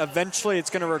games, eventually it's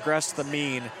going to regress to the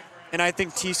mean. And I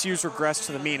think TCU's regressed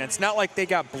to the mean. It's not like they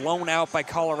got blown out by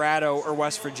Colorado or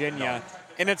West Virginia. No.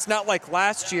 And it's not like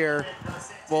last year,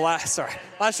 last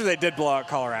year they did blow out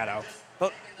Colorado.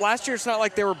 But last year it's not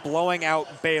like they were blowing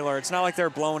out Baylor. It's not like they were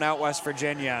blowing out West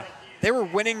Virginia. They were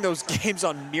winning those games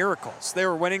on miracles. They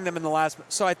were winning them in the last.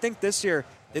 So I think this year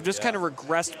they've just kind of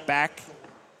regressed back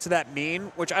to that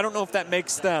mean, which I don't know if that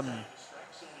makes them.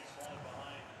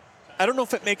 I don't know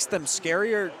if it makes them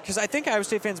scarier, because I think Iowa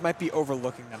State fans might be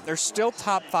overlooking them. They're still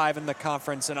top 5 in the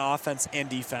conference in offense and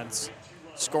defense,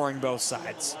 scoring both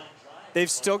sides. They've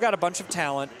still got a bunch of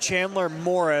talent. Chandler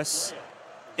Morris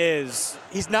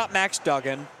he's not Max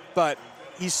Duggan, but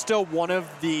he's still one of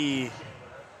the,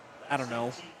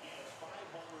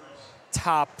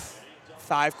 top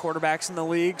 5 quarterbacks in the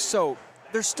league. So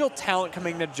there's still talent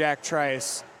coming to Jack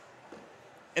Trice,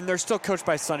 and they're still coached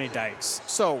by Sonny Dykes.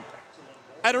 So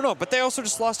I don't know, but they also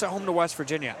just lost at home to West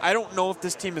Virginia. I don't know if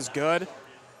this team is good.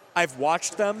 I've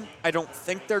watched them. I don't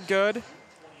think they're good,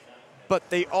 but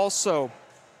they also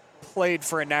played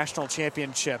for a national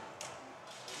championship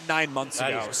 9 months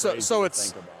ago. So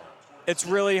it's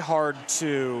really hard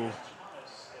to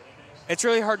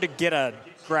get a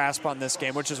grasp on this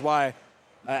game, which is why,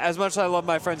 as much as I love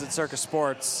my friends at Circa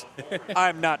Sports,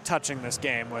 I'm not touching this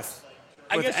game with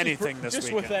anything this weekend.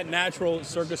 Just with that natural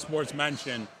Circa Sports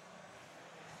mention.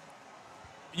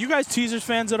 You guys Teasers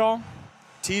fans at all?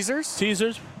 Teasers?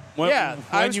 Teasers? When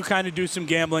you kind of do some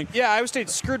gambling. Yeah, Iowa State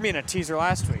screwed me in a teaser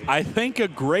last week. I think a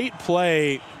great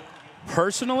play,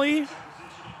 personally,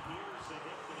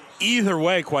 either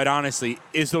way, quite honestly,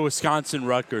 is the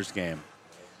Wisconsin-Rutgers game.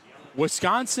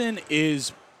 Wisconsin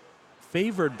is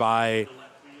favored by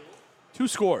 2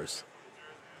 scores.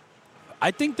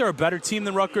 I think they're a better team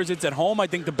than Rutgers. It's at home. I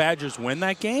think the Badgers win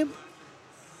that game.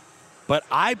 But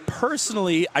I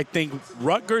think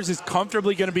Rutgers is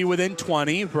comfortably going to be within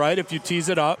 20, right, if you tease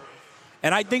it up.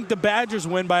 And I think the Badgers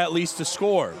win by at least a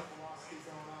score.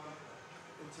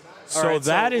 So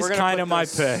that is kind of my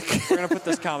pick. We're going to put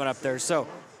this comment up there. So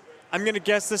I'm going to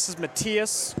guess this is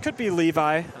Matthias. Could be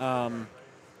Levi.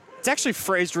 It's actually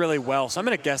phrased really well, so I'm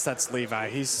going to guess that's Levi.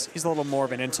 He's a little more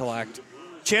of an intellect.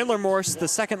 Chandler Morris, the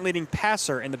second leading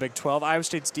passer in the Big 12. Iowa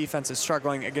State's defense is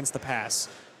struggling against the pass.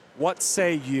 What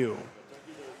say you?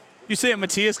 You say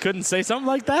Matthias couldn't say something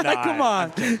like that? Nah, come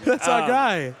on. That's our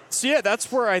guy. So, yeah,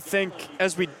 that's where I think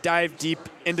as we dive deep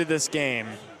into this game,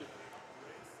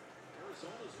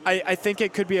 I think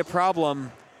it could be a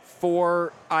problem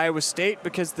for Iowa State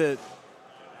because the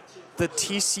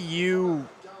TCU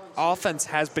offense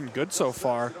has been good so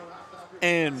far.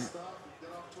 And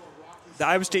the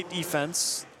Iowa State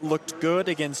defense looked good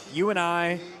against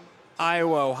UNI,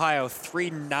 Iowa, Ohio,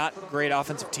 3 not great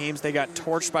offensive teams. They got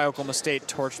torched by Oklahoma State,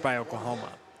 torched by Oklahoma.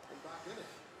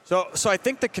 So I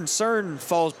think the concern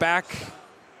falls back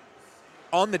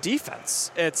on the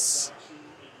defense. It's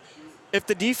if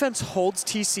the defense holds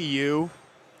TCU,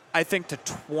 I think, to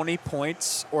 20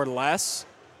 points or less,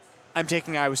 I'm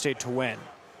taking Iowa State to win.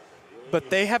 But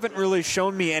they haven't really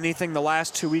shown me anything the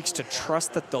last 2 weeks to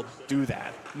trust that they'll do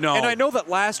that. No. And I know that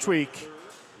last week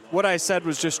what I said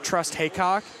was just trust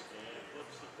Haycock.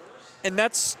 And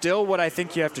that's still what I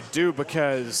think you have to do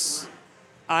because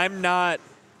I'm not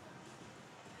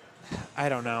 – I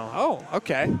don't know. Oh,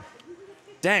 okay.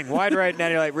 Dang, wide right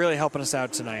natty light really helping us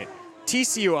out tonight.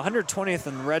 TCU 120th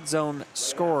in red zone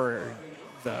score,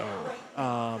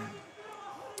 though.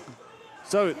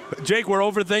 So Jake, we're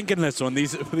overthinking this one.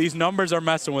 These numbers are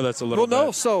messing with us a little bit. Well,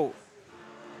 no, so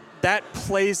that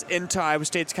plays into Iowa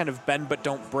State's kind of bend but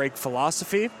don't break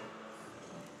philosophy.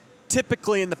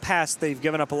 Typically in the past, they've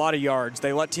given up a lot of yards.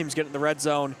 They let teams get in the red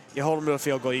zone. You hold them to a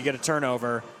field goal. You get a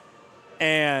turnover.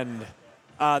 And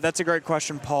that's a great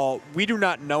question, Paul. We do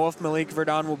not know if Malik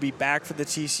Verdon will be back for the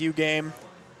TCU game.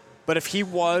 But if he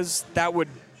was, that would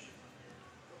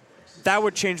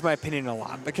change my opinion a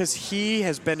lot because he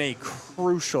has been a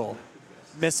crucial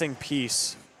missing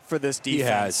piece for this defense. He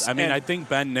has. I mean, I think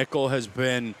Ben Nickel has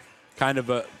been kind of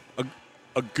a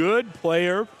good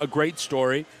player, a great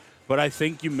story, but I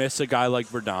think you miss a guy like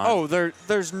Verdon. Oh,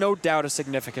 there's no doubt a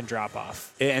significant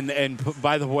drop-off. And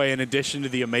by the way, in addition to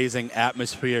the amazing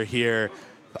atmosphere here,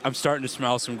 I'm starting to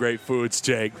smell some great foods,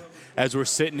 Jake, as we're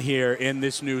sitting here in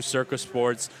this new Circa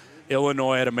Sports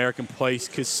Illinois at American Place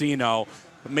Casino.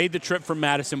 Made the trip from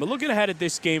Madison, but looking ahead at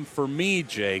this game for me,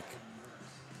 Jake,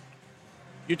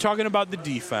 you're talking about the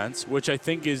defense, which I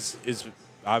think is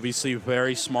obviously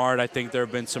very smart. I think there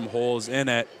have been some holes in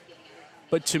it.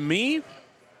 But to me,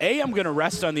 A, I'm going to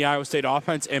rest on the Iowa State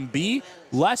offense, and B,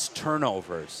 less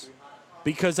turnovers.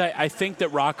 Because I think that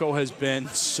Rocco has been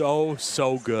so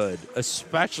good,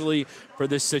 especially for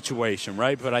this situation,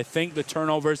 right? But I think the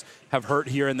turnovers have hurt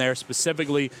here and there,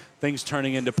 specifically things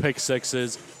turning into pick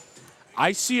sixes.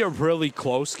 I see a really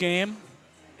close game,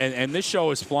 and this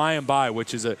show is flying by,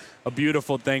 which is a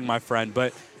beautiful thing, my friend.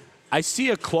 But I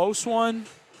see a close one.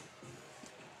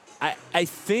 I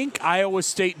think Iowa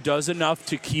State does enough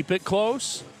to keep it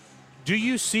close. Do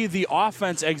you see the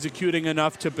offense executing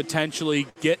enough to potentially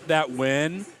get that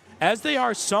win, as they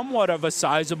are somewhat of a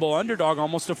sizable underdog,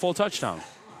 almost a full touchdown?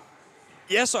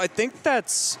 Yeah, so I think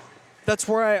that's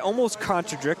where I almost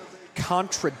contradict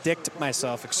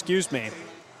myself. Excuse me.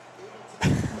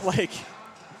 Like,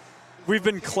 we've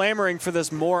been clamoring for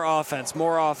this more offense.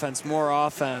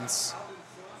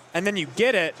 And then you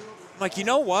get it. Like, you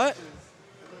know what?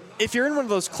 If you're in one of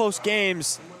those close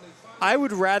games, I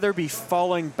would rather be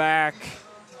falling back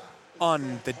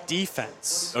on the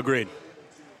defense. Agreed.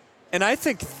 And I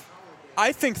think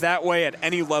that way at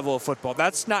any level of football.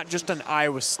 That's not just an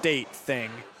Iowa State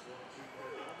thing.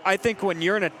 I think when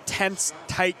you're in a tense,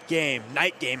 tight game,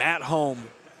 night game, at home,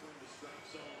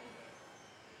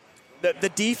 the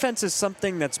defense is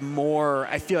something that's more,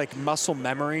 I feel like, muscle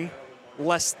memory,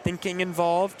 less thinking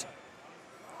involved.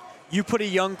 You put a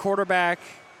young quarterback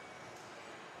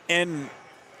in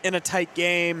a tight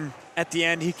game, at the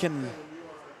end he can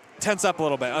tense up a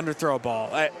little bit, underthrow a ball.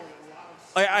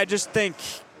 I just think,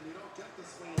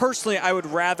 personally, I would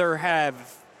rather have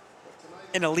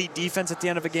an elite defense at the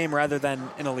end of a game rather than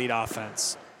an elite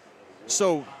offense.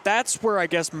 So that's where I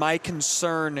guess my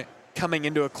concern coming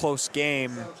into a close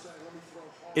game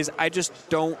is I just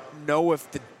don't know if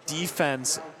the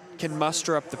defense can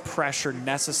muster up the pressure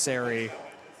necessary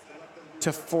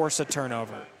to force a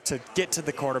turnover, to get to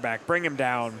the quarterback, bring him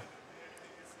down.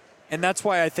 And that's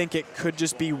why I think it could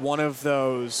just be one of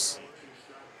those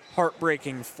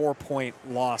heartbreaking 4-point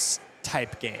loss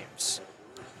type games.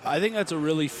 I think that's a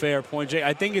really fair point, Jay.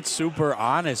 I think it's super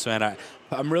honest, man.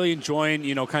 I'm really enjoying,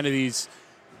 kind of these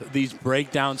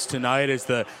breakdowns tonight as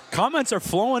the comments are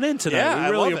flowing in tonight. Yeah,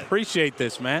 we really I love appreciate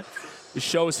this, man. The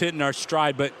show is hitting our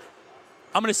stride, but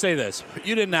I'm going to say this.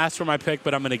 You didn't ask for my pick,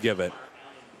 but I'm going to give it.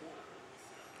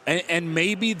 And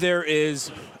maybe there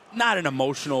is not an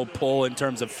emotional pull in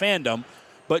terms of fandom,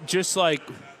 but just like,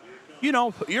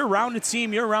 you're around a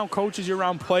team, you're around coaches, you're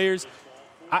around players.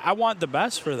 I want the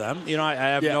best for them. I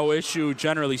have no issue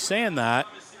generally saying that.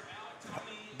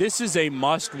 This is a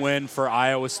must-win for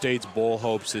Iowa State's bowl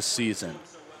hopes this season.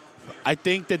 I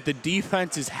think that the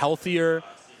defense is healthier.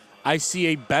 I see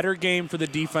a better game for the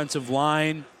defensive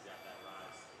line.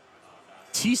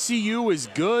 TCU is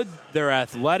good. They're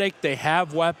athletic. They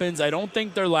have weapons. I don't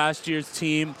think they're last year's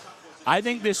team. I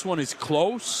think this one is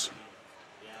close.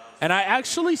 And I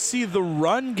actually see the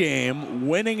run game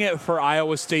winning it for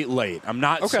Iowa State late. I'm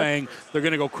not saying they're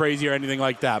going to go crazy or anything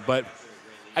like that, but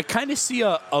I kind of see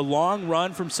a long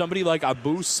run from somebody like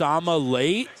Abu Sama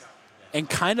late and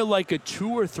kind of like a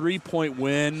 2 or 3 point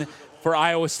win for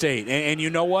Iowa State. And you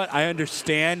know what? I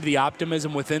understand the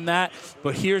optimism within that,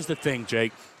 but here's the thing,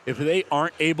 Jake. If they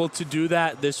aren't able to do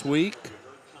that this week,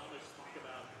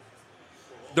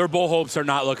 their bowl hopes are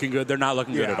not looking good. They're not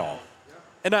looking good at all.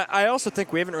 And I also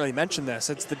think we haven't really mentioned this.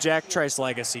 It's the Jack Trice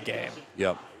Legacy game.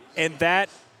 Yep. And that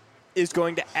is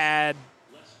going to add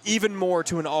even more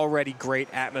to an already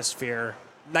great atmosphere.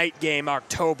 Night game,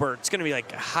 October. It's going to be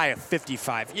like a high of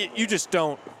 55. You just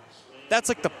don't. That's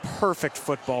like the perfect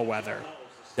football weather.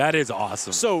 That is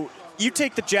awesome. So you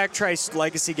take the Jack Trice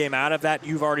Legacy game out of that,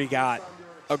 you've already got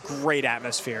a great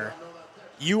atmosphere.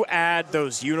 You add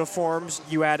those uniforms,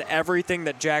 you add everything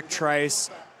that Jack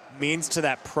Trice means to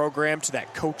that program, to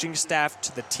that coaching staff,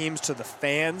 to the teams, to the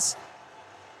fans.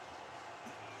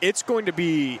 It's going to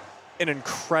be an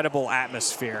incredible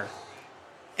atmosphere.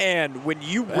 And when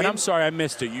you win... And I'm sorry I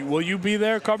missed it. Will you be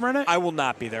there covering it? I will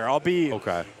not be there. I'll be...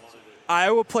 Okay.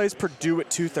 Iowa plays Purdue at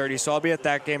 2:30, so I'll be at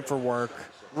that game for work.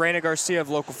 Raina Garcia of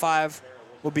Local 5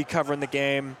 will be covering the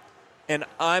game. And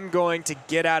I'm going to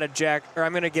get out of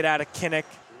Kinnick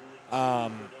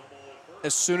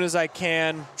as soon as I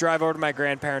can, drive over to my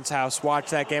grandparents' house,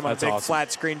 watch that game on big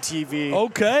flat screen TV.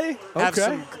 Okay.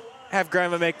 Have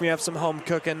Grandma make me up some home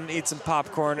cooking, eat some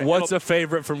popcorn. What's a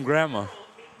favorite from Grandma?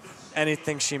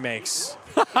 Anything she makes.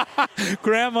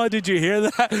 Grandma, did you hear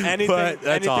that?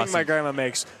 Anything awesome. my grandma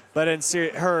makes. But in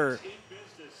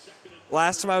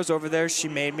last time I was over there, she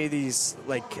made me these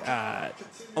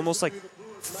almost like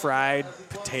fried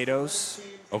potatoes.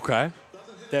 Okay.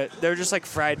 They're just like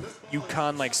fried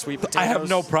Yukon, like sweet potatoes. I have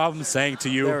no problem saying to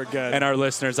you and our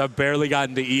listeners, I've barely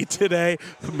gotten to eat today,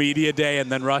 media day, and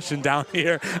then rushing down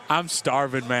here. I'm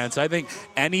starving, man. So I think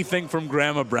anything from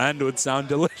Grandma Brand would sound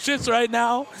delicious right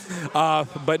now.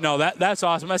 But no, that's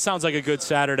awesome. That sounds like a good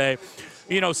Saturday.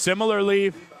 You know,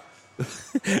 similarly,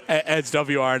 as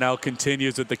WRNL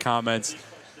continues with the comments,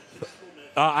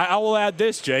 I will add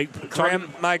this, Jake.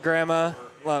 My grandma,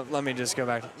 let me just go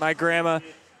back. My grandma,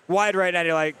 wide right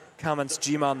 90 light comments,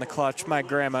 Gma on the clutch. My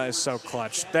grandma is so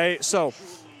clutch. So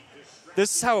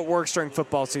this is how it works during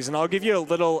football season. I'll give you a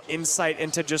little insight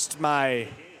into just my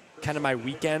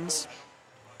weekends.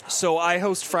 So I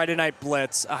host Friday Night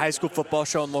Blitz, a high school football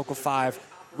show on Local 5.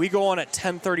 We go on at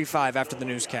 10:35 after the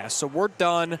newscast. So we're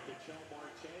done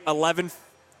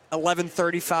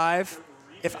 11:35.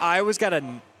 If Iowa's got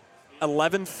an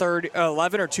 11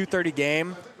 or 2:30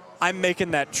 game, I'm making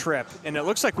that trip. And it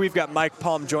looks like we've got Mike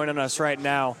Palm joining us right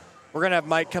now. We're going to have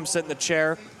Mike come sit in the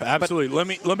chair.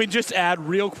 Absolutely. Let me just add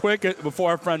real quick before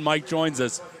our friend Mike joins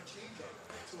us.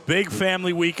 Big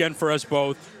family weekend for us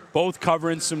both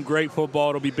covering some great football.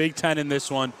 It'll be Big Ten in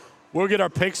this one. We'll get our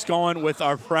picks going with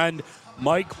our friend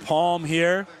Mike Palm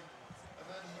here.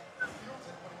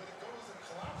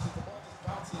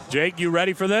 Jake, you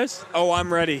ready for this? Oh,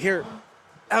 I'm ready. Here.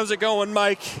 How's it going,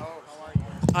 Mike?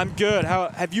 I'm good. How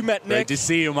have you met Nick? Great to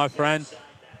see you, my friend.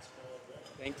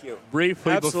 Thank you.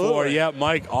 Briefly before,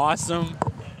 Mike, awesome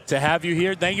to have you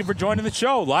here. Thank you for joining the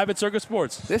show live at Circa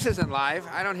Sports. This isn't live.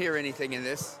 I don't hear anything in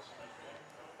this.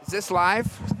 Is this live?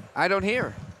 I don't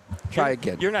hear. Try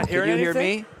again. You're not hearing anything? Can you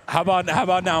hear me? How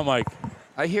about now, Mike?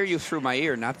 I hear you through my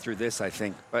ear, not through this, I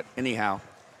think. But anyhow,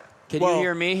 can you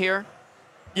hear me here?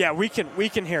 Yeah, we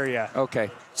can hear you. Okay.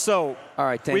 So, all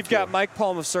right, we've got Mike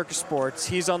Palm of Circa Sports.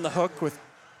 He's on the hook with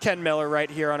Ken Miller right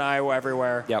here on Iowa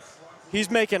Everywhere. Yep.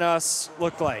 He's making us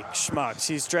look like schmucks.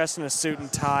 He's dressed in a suit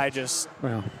and tie,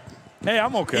 Hey,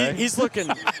 I'm okay. He's looking.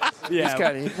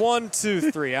 Yeah. He's 1,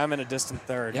 2, 3. I'm in a distant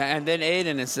third. Yeah, and then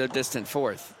Aiden is a distant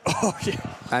fourth. Oh yeah.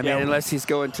 I mean, unless he's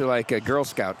going to like a Girl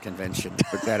Scout convention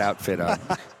with that outfit on.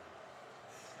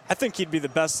 I think he'd be the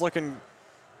best looking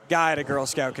guy at a Girl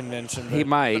Scout convention. He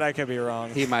might. But I could be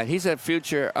wrong. He might. He's a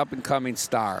future up-and-coming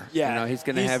star. Yeah. You know, he's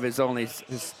going to have his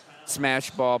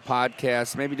Smash Ball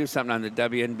podcast, maybe do something on the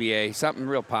WNBA, something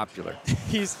real popular.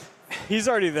 He's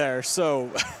already there.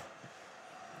 So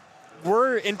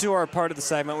we're into our part of the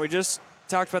segment. We just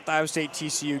talked about the Iowa State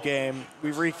TCU game.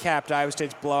 We recapped Iowa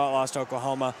State's blowout loss to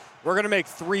Oklahoma. We're going to make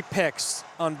 3 picks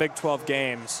on Big 12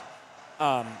 games.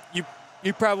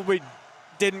 You probably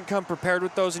didn't come prepared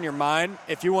with those in your mind.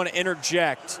 If you want to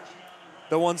interject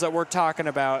the ones that we're talking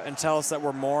about and tell us that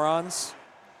we're morons,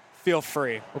 feel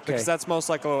free. Okay. Because that's most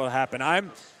likely what will happen.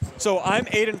 I'm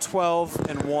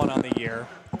 8-12-1 on the year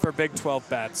for Big 12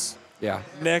 bets. Yeah.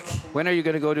 Nick, when are you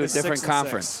going to go to a different 6-6.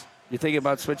 conference? You thinking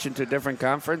about switching to a different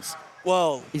conference?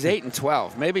 Well, He's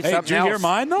 8-12. Maybe Hey, something did you else. hear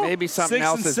mine, though? Maybe something 6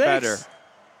 else and is 6. better.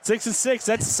 6-6.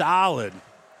 That's solid.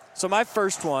 so my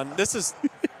first one, this is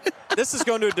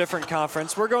going to a different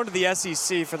conference. We're going to the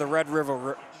SEC for the Red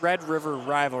River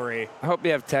rivalry. I hope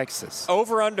you have Texas.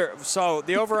 Over-under. So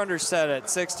the over-under set at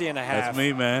 60.5. That's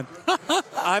me, man.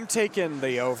 I'm taking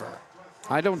the over.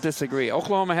 I don't disagree.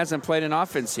 Oklahoma hasn't played an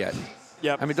offense yet.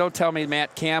 Yep. I mean, don't tell me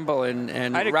Matt Campbell and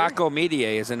I'd agree. Rocco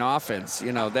Medier is an offense.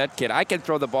 You know, that kid. I can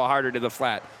throw the ball harder to the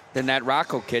flat than that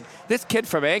Rocco kid. This kid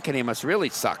from Ankeny must really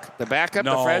suck. The backup,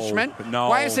 the No, freshman. no.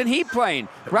 Why isn't he playing?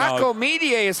 Rocco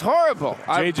Medier is horrible.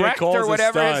 J.J. Brecht Cole's or a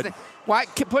whatever his stud. name. Why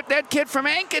put that kid from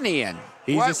Ankeny in?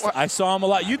 I saw him a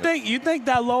lot. You think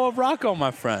that low of Rocco,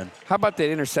 my friend? How about that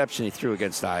interception he threw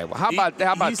against Iowa? How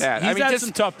about he's that? had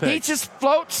some tough picks. He just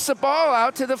floats the ball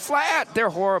out to the flat. They're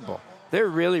horrible. They're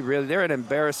really, they're an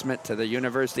embarrassment to the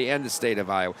university and the state of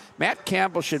Iowa. Matt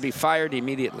Campbell should be fired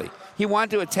immediately. He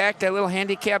wanted to attack that little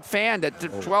handicapped fan, that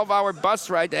 12-hour bus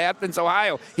ride to Athens,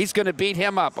 Ohio. He's going to beat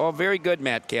him up. Oh, very good,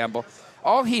 Matt Campbell.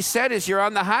 All he said is you're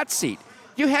on the hot seat.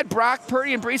 You had Brock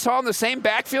Purdy and Breece Hall in the same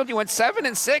backfield. You went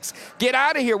 7-6. Get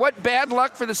out of here. What bad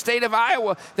luck for the state of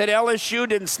Iowa that LSU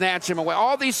didn't snatch him away.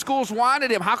 All these schools wanted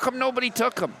him. How come nobody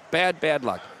took him? Bad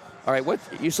luck. All right, what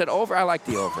you said over? I like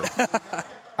the over.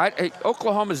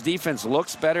 Oklahoma's defense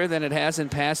looks better than it has in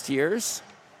past years,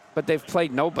 but they've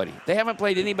played nobody. They haven't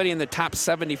played anybody in the top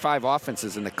 75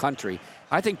 offenses in the country.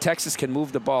 I think Texas can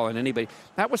move the ball on anybody.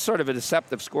 That was sort of a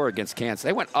deceptive score against Kansas.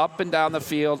 They went up and down the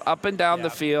field,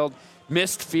 the field.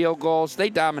 Missed field goals. They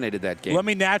dominated that game. Let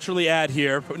me naturally add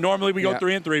here. Normally we go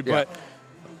 3-3, but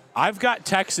I've got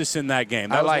Texas in that game.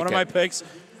 That was one of my picks.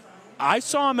 I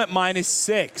saw him at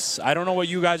 -6. I don't know what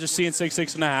you guys are seeing,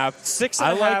 6.5.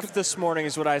 6.5 this morning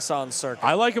is what I saw in Circa.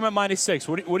 I like him at -6.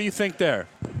 What do you think there?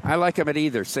 I like him at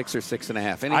either 6 or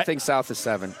 6.5. Anything south of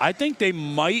 7. I think they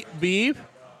might be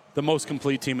the most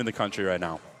complete team in the country right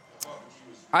now.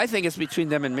 I think it's between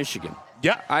them and Michigan.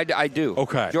 Yeah. I do.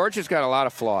 Okay. Georgia's got a lot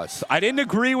of flaws. I didn't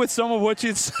agree with some of what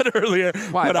you said earlier,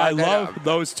 but I love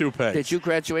those two picks. Did you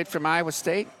graduate from Iowa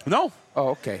State? No. Oh,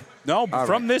 okay. No,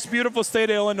 from this beautiful state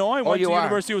of Illinois, went to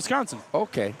University of Wisconsin.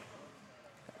 Okay.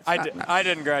 I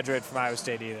didn't graduate from Iowa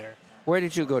State either. Where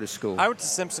did you go to school? I went to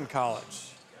Simpson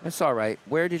College. That's all right.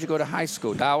 Where did you go to high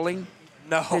school? Dowling?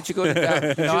 No. Did you go to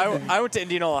Dowling? No, I went to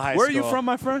Indianola High School. Where are you from,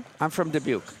 my friend? I'm from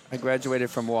Dubuque. I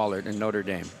graduated from Wahlert in Notre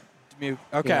Dame. Dubuque.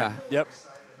 Okay. Yeah. Yep.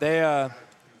 They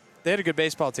had a good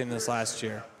baseball team this last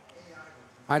year.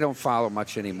 I don't follow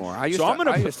much anymore. I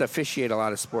used to officiate a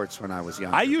lot of sports when I was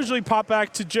young. I usually pop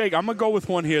back to Jake. I'm going to go with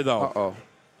one here, though. Uh-oh.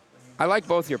 I like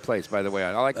both your plays, by the way.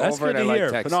 I like That's over good and to I hear.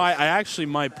 like Texas. But no, I actually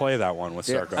might play that one with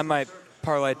Circa. I might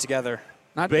parlay it together.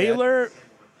 Not Baylor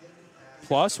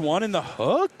 +1 in the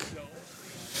hook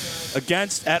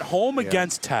at home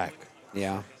against Tech.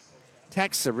 Yeah.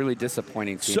 Tech's a really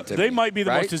disappointing team. So to they me, might be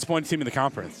the right? most disappointing team in the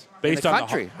conference. In Based the on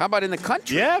country. How about in the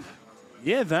country?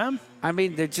 Yeah, them. I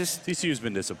mean, they're just TCU's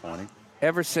been disappointing.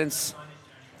 ever since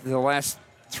the last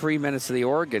 3 minutes of the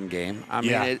Oregon game. I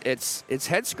mean, it's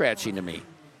head scratching to me.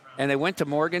 And they went to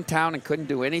Morgantown and couldn't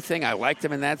do anything. I liked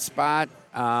them in that spot.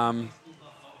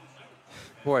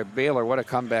 Boy, Baylor, what a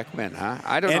comeback win, huh?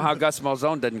 I don't know how Gus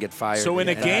Malzahn didn't get fired. So in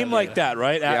a game like that,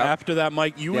 right? Yep. After that,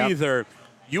 Mike, you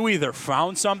either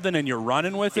found something and you're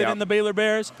running with it in the Baylor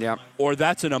Bears, or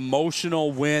that's an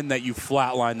emotional win that you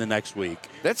flatline the next week.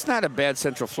 That's not a bad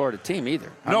Central Florida team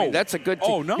either. I mean, that's a good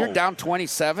team. Oh, no. You're down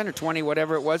 27 or 20,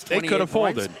 whatever it was. They could have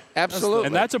folded. Absolutely.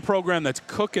 And that's a program that's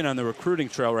cooking on the recruiting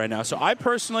trail right now. So I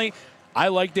personally, I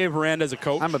like Dave Aranda as a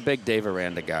coach. I'm a big Dave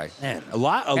Aranda guy. Man, a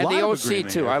lot and the of OC,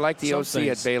 agreement too. here. I like the Some OC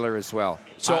things. at Baylor as well.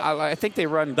 So I think they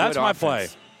run that's good my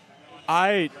offense.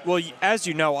 play. Well, as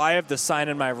you know, I have the sign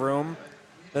in my room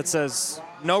that says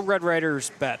no Red Raiders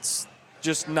bets,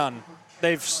 just none.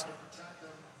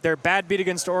 Their bad beat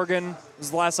against Oregon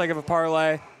was the last leg of a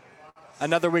parlay.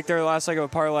 Another week they're the last leg of a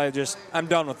parlay. I'm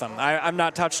done with them. I'm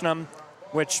not touching them,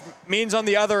 which means on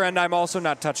the other end I'm also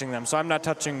not touching them. So I'm not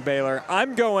touching Baylor.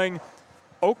 I'm going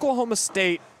Oklahoma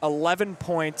State 11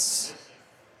 points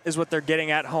is what they're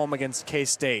getting at home against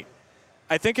K-State.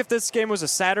 I think if this game was a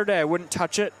Saturday, I wouldn't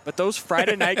touch it. But those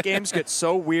Friday night games get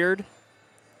so weird.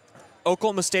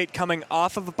 Oklahoma State coming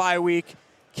off of a bye week.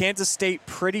 Kansas State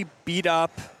pretty beat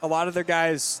up. A lot of their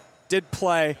guys did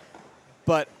play.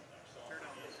 But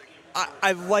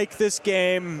I like this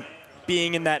game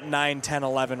being in that 9, 10,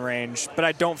 11 range. But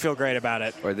I don't feel great about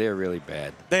it. Or they're really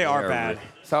bad. They are bad.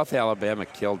 South Alabama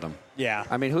killed them. Yeah.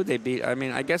 I mean, who'd they beat? I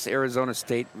mean, I guess Arizona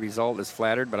State result is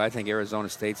flattered, but I think Arizona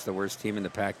State's the worst team in the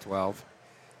Pac-12.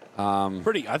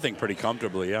 I think pretty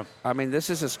comfortably, yeah. I mean, this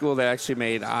is a school that actually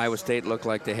made Iowa State look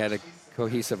like they had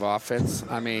cohesive offense.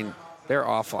 I mean, they're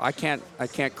awful. I can't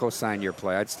co-sign your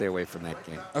play. I'd stay away from that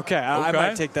game. Okay, I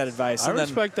might take that advice. I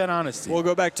respect that honesty. We'll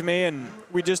go back to me, and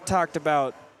we just talked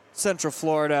about Central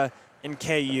Florida and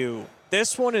KU.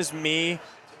 This one is me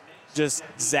just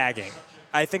zagging.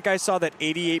 I think I saw that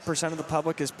 88% of the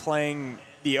public is playing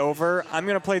the over. I'm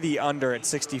going to play the under at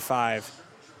 65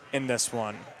 in this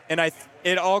one. And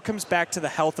it all comes back to the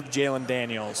health of Jalen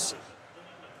Daniels.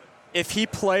 If he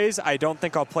plays, I don't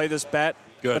think I'll play this bet.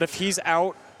 Good. But if he's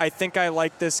out, I think I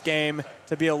like this game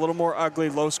to be a little more ugly,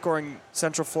 low-scoring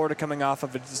Central Florida coming off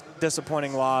of a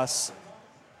disappointing loss.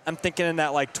 I'm thinking in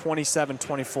that like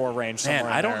 27-24 range. Man,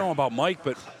 I don't know about Mike,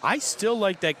 but I still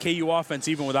like that KU offense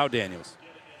even without Daniels.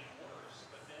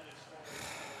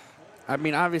 I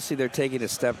mean, obviously they're taking a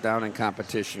step down in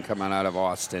competition coming out of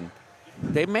Austin.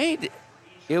 They made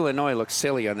Illinois look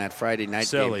silly on that Friday night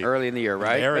game early in the year,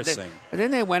 right? Embarrassing. But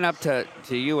then they went up to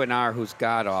UNR, who's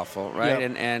god-awful, right?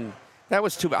 Yep. And that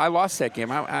was too bad. I lost that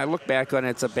game. I look back on it.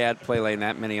 It's a bad play laying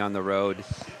that many on the road.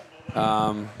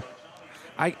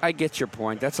 I get your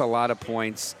point. That's a lot of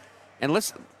points. And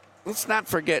let's not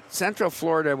forget, Central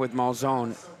Florida with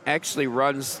Malzone actually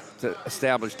runs to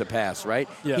establish the pass, right?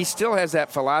 Yeah. He still has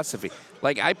that philosophy.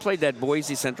 Like, I played that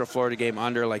Boise Central Florida game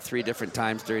under like 3 different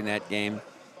times during that game.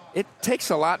 It takes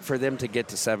a lot for them to get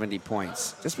to 70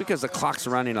 points. Just because the clock's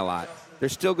running a lot, they're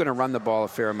still going to run the ball a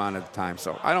fair amount of the time.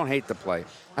 So I don't hate the play.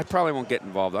 I probably won't get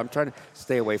involved. I'm trying to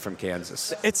stay away from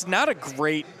Kansas. It's not a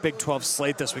great Big 12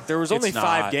 slate this week. There was only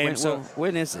 5 games.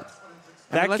 When is it?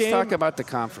 Let's game, talk about the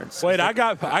conference. Wait, I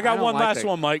got one last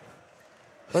one, Mike.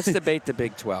 Let's debate the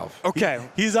Big 12. Okay.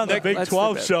 He's on the Big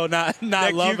 12 show, not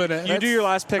Nick, loving it. You do your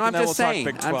last pick, No, and then we'll talk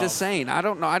Big 12. I'm just saying. I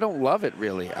don't know. I don't love it,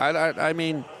 really. I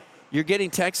mean, you're getting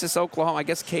Texas, Oklahoma, I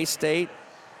guess K-State.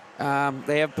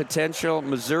 They have potential.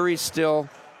 Missouri's still,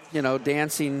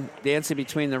 dancing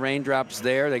between the raindrops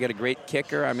there. They got a great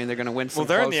kicker. I mean, they're going to win some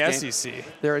they're close in the games. SEC.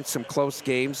 They're in some close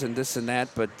games and this and that,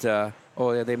 but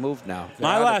they moved now. They're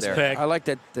My out of last there. pick. I like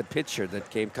the pitcher that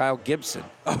came, Kyle Gibson.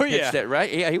 Oh, yeah. Pitched it,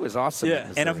 right? Yeah, he was awesome.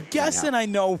 Yeah. And I'm guessing I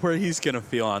know where he's going to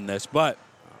feel on this, but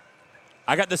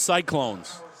I got the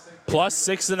Cyclones plus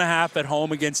 6.5 at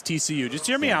home against TCU. Just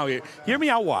hear me out here. Hear me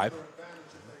out why.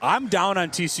 I'm down on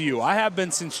TCU. I have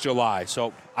been since July,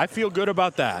 so I feel good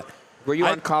about that. Were you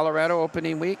on Colorado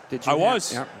opening week? Did you? I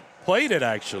was. Yep. Played it,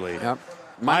 actually. Yep.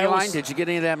 Money line? Did you get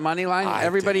any of that money line?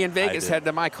 Everybody in Vegas did. had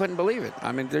them. I couldn't believe it.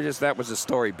 I mean, that was a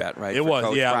story bet, right? It was,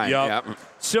 Coach yeah. Bryant. Yep. Yep.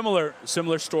 Similar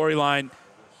storyline,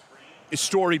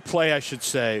 story play, I should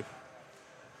say.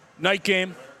 Night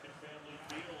game.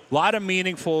 A lot of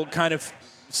meaningful kind of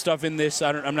stuff in this.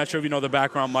 I'm not sure if you know the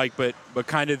background, Mike, but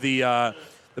kind of the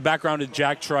background of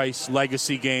Jack Trice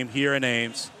legacy game here in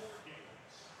Ames.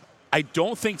 I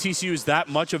don't think TCU is that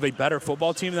much of a better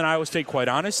football team than Iowa State, quite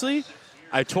honestly.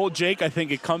 I told Jake I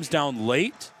think it comes down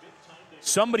late.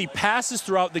 Somebody passes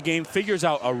throughout the game, figures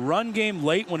out a run game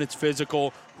late when it's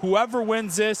physical. Whoever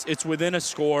wins this, it's within a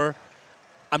score.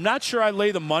 I'm not sure I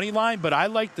lay the money line, but I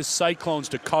like the Cyclones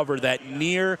to cover that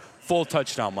near full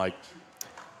touchdown, Mike.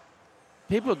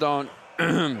 People don't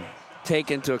take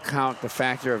into account the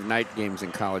factor of night games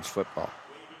in college football.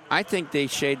 I think they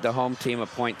shade the home team a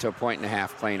point to a point and a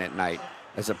half playing at night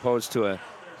as opposed to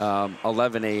a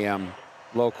 11 a.m.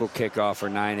 local kickoff or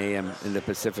 9 a.m. in the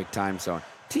Pacific time zone.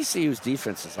 TCU's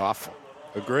defense is awful.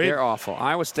 Agreed. They're awful.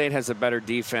 Iowa State has a better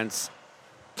defense.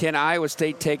 Can Iowa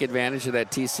State take advantage of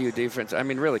that TCU defense? I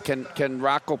mean, really, can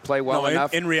Rocco play well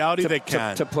enough? In reality, they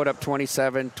can. To put up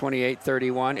 27, 28,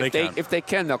 31. If they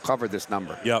can, they'll cover this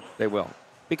number. Yep. They will.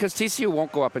 Because TCU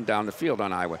won't go up and down the field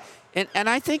on Iowa. And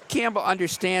I think Campbell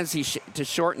understands to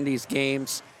shorten these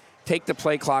games, take the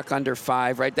play clock under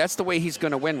 5, right? That's the way he's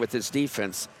going to win with his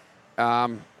defense. I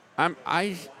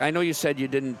know you said you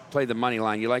didn't play the money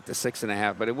line. You like the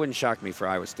 6.5, but it wouldn't shock me for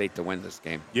Iowa State to win this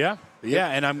game. Yeah,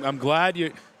 and I'm glad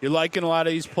you're liking a lot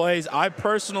of these plays. I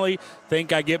personally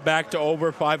think I get back to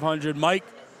over 500. Mike,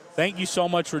 thank you so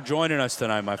much for joining us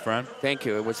tonight, my friend. Thank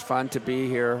you. It was fun to be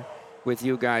here with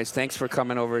you guys. Thanks for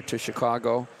coming over to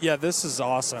Chicago. Yeah, this is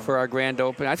awesome. For our grand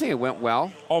opening. I think it went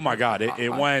well. Oh, my God.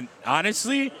 It went,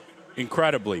 honestly,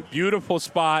 incredibly. Beautiful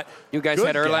spot. You guys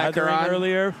Good had Urlacher on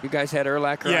earlier. You guys had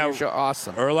Urlacher on your show.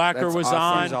 Awesome. Urlacher was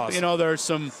on. Awesome. You know, there are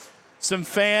some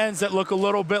fans that look a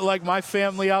little bit like my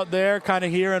family out there, kind of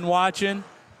here and watching.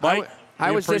 Mike, I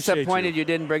was appreciate disappointed you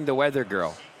didn't bring the weather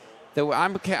girl.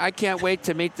 I can't wait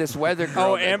to meet this weather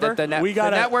girl. Oh, Amber? The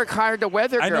network hired the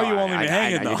weather girl. I know you only been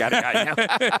hanging, though. You got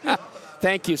it.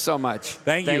 Thank you so much.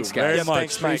 Thank you Thanks, guys. very much.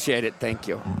 Thanks, Mike. Appreciate it. Thank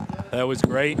you. That was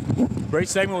great. Great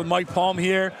segment with Mike Palm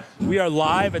here. We are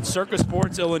live at Circa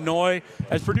Sports Illinois.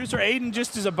 As producer Aiden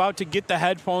just is about to get the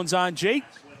headphones on, Jake,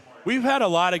 we've had a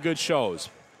lot of good shows.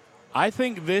 I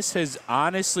think this has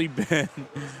honestly been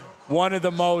one of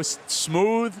the most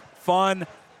smooth, fun,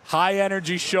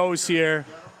 high-energy shows here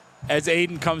as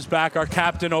Aiden comes back, our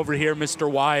captain over here, Mr.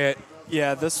 Wyatt.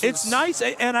 Yeah, it's nice,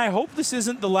 and I hope this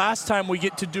isn't the last time we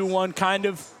get to do one kind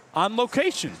of on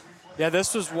location. Yeah,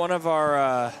 this was one of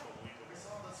our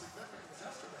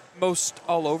most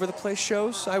all-over-the-place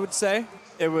shows, I would say.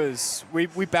 It was we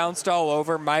bounced all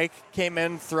over. Mike came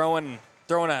in throwing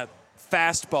a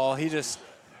fastball. He's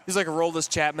like a Aroldis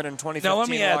Chapman in 2015. Now let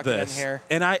me add walking this, in here.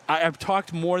 and I've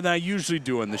talked more than I usually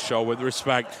do in the show with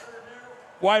respect.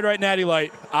 Wide right, Natty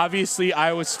Light. Obviously,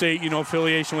 Iowa State,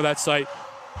 affiliation with that site.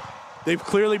 They've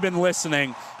clearly been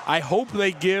listening. I hope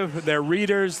they give their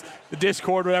readers, the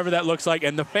Discord, whatever that looks like,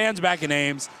 and the fans back in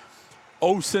Ames,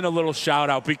 Osen a little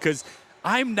shout-out, because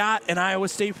I'm not an Iowa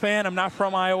State fan. I'm not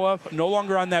from Iowa. No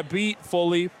longer on that beat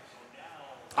fully.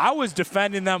 I was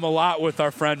defending them a lot with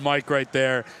our friend Mike right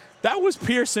there. That was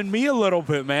piercing me a little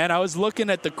bit, man. I was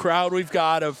looking at the crowd we've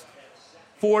got of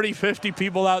 40, 50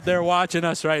 people out there watching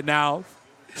us right now.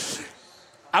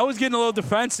 I was getting a little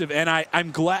defensive, and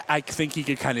I'm glad. I think he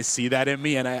could kind of see that in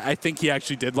me, and I think he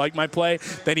actually did like my play.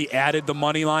 Then he added the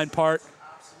money line part.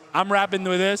 I'm wrapping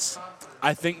with this.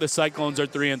 I think the Cyclones are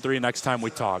 3-3 next time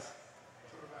we talk.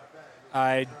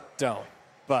 I don't,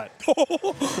 but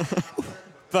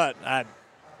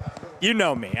you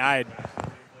know me.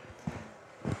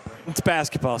 It's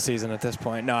basketball season at this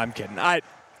point. No, I'm kidding. I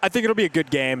think it'll be a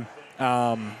good game,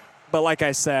 but like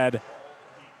I said,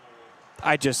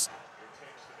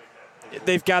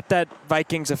 they've got that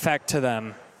Vikings effect to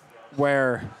them,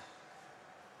 where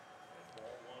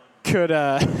could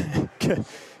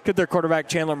their quarterback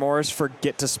Chandler Morris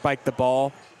forget to spike the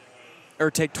ball or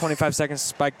take 25 seconds to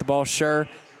spike the ball? Sure,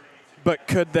 but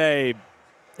could they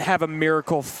have a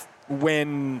miracle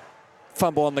win,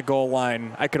 fumble on the goal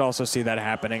line? I could also see that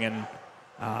happening, and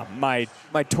my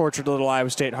tortured little Iowa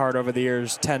State heart over the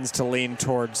years tends to lean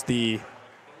towards the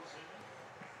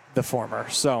former.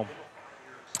 So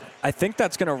I think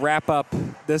that's going to wrap up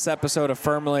this episode of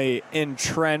Firmly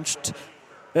Entrenched.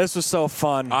 This was so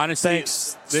fun. Honestly,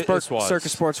 thanks, was. Circa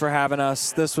Sports, for having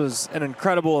us. This was an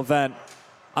incredible event.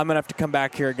 I'm going to have to come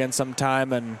back here again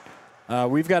sometime, and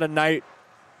we've got a night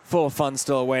full of fun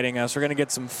still awaiting us. We're going to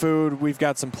get some food. We've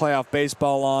got some playoff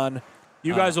baseball on.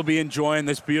 You guys will be enjoying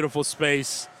this beautiful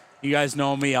space. You guys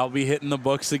know me. I'll be hitting the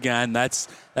books again. That's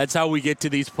how we get to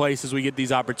these places. We get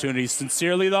these opportunities.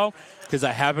 Sincerely, though, because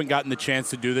I haven't gotten the chance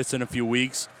to do this in a few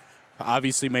weeks.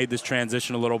 Obviously made this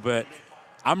transition a little bit.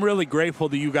 I'm really grateful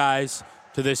to you guys,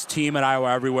 to this team at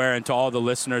Iowa Everywhere, and to all the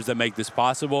listeners that make this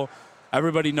possible.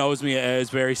 Everybody knows me as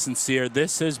very sincere.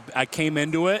 I came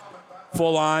into it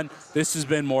full on. This has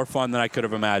been more fun than I could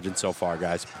have imagined so far,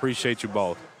 guys. Appreciate you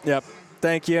both. Yep.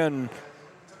 Thank you, and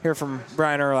hear from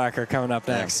Brian Urlacher coming up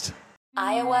next.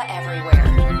 Iowa Everywhere.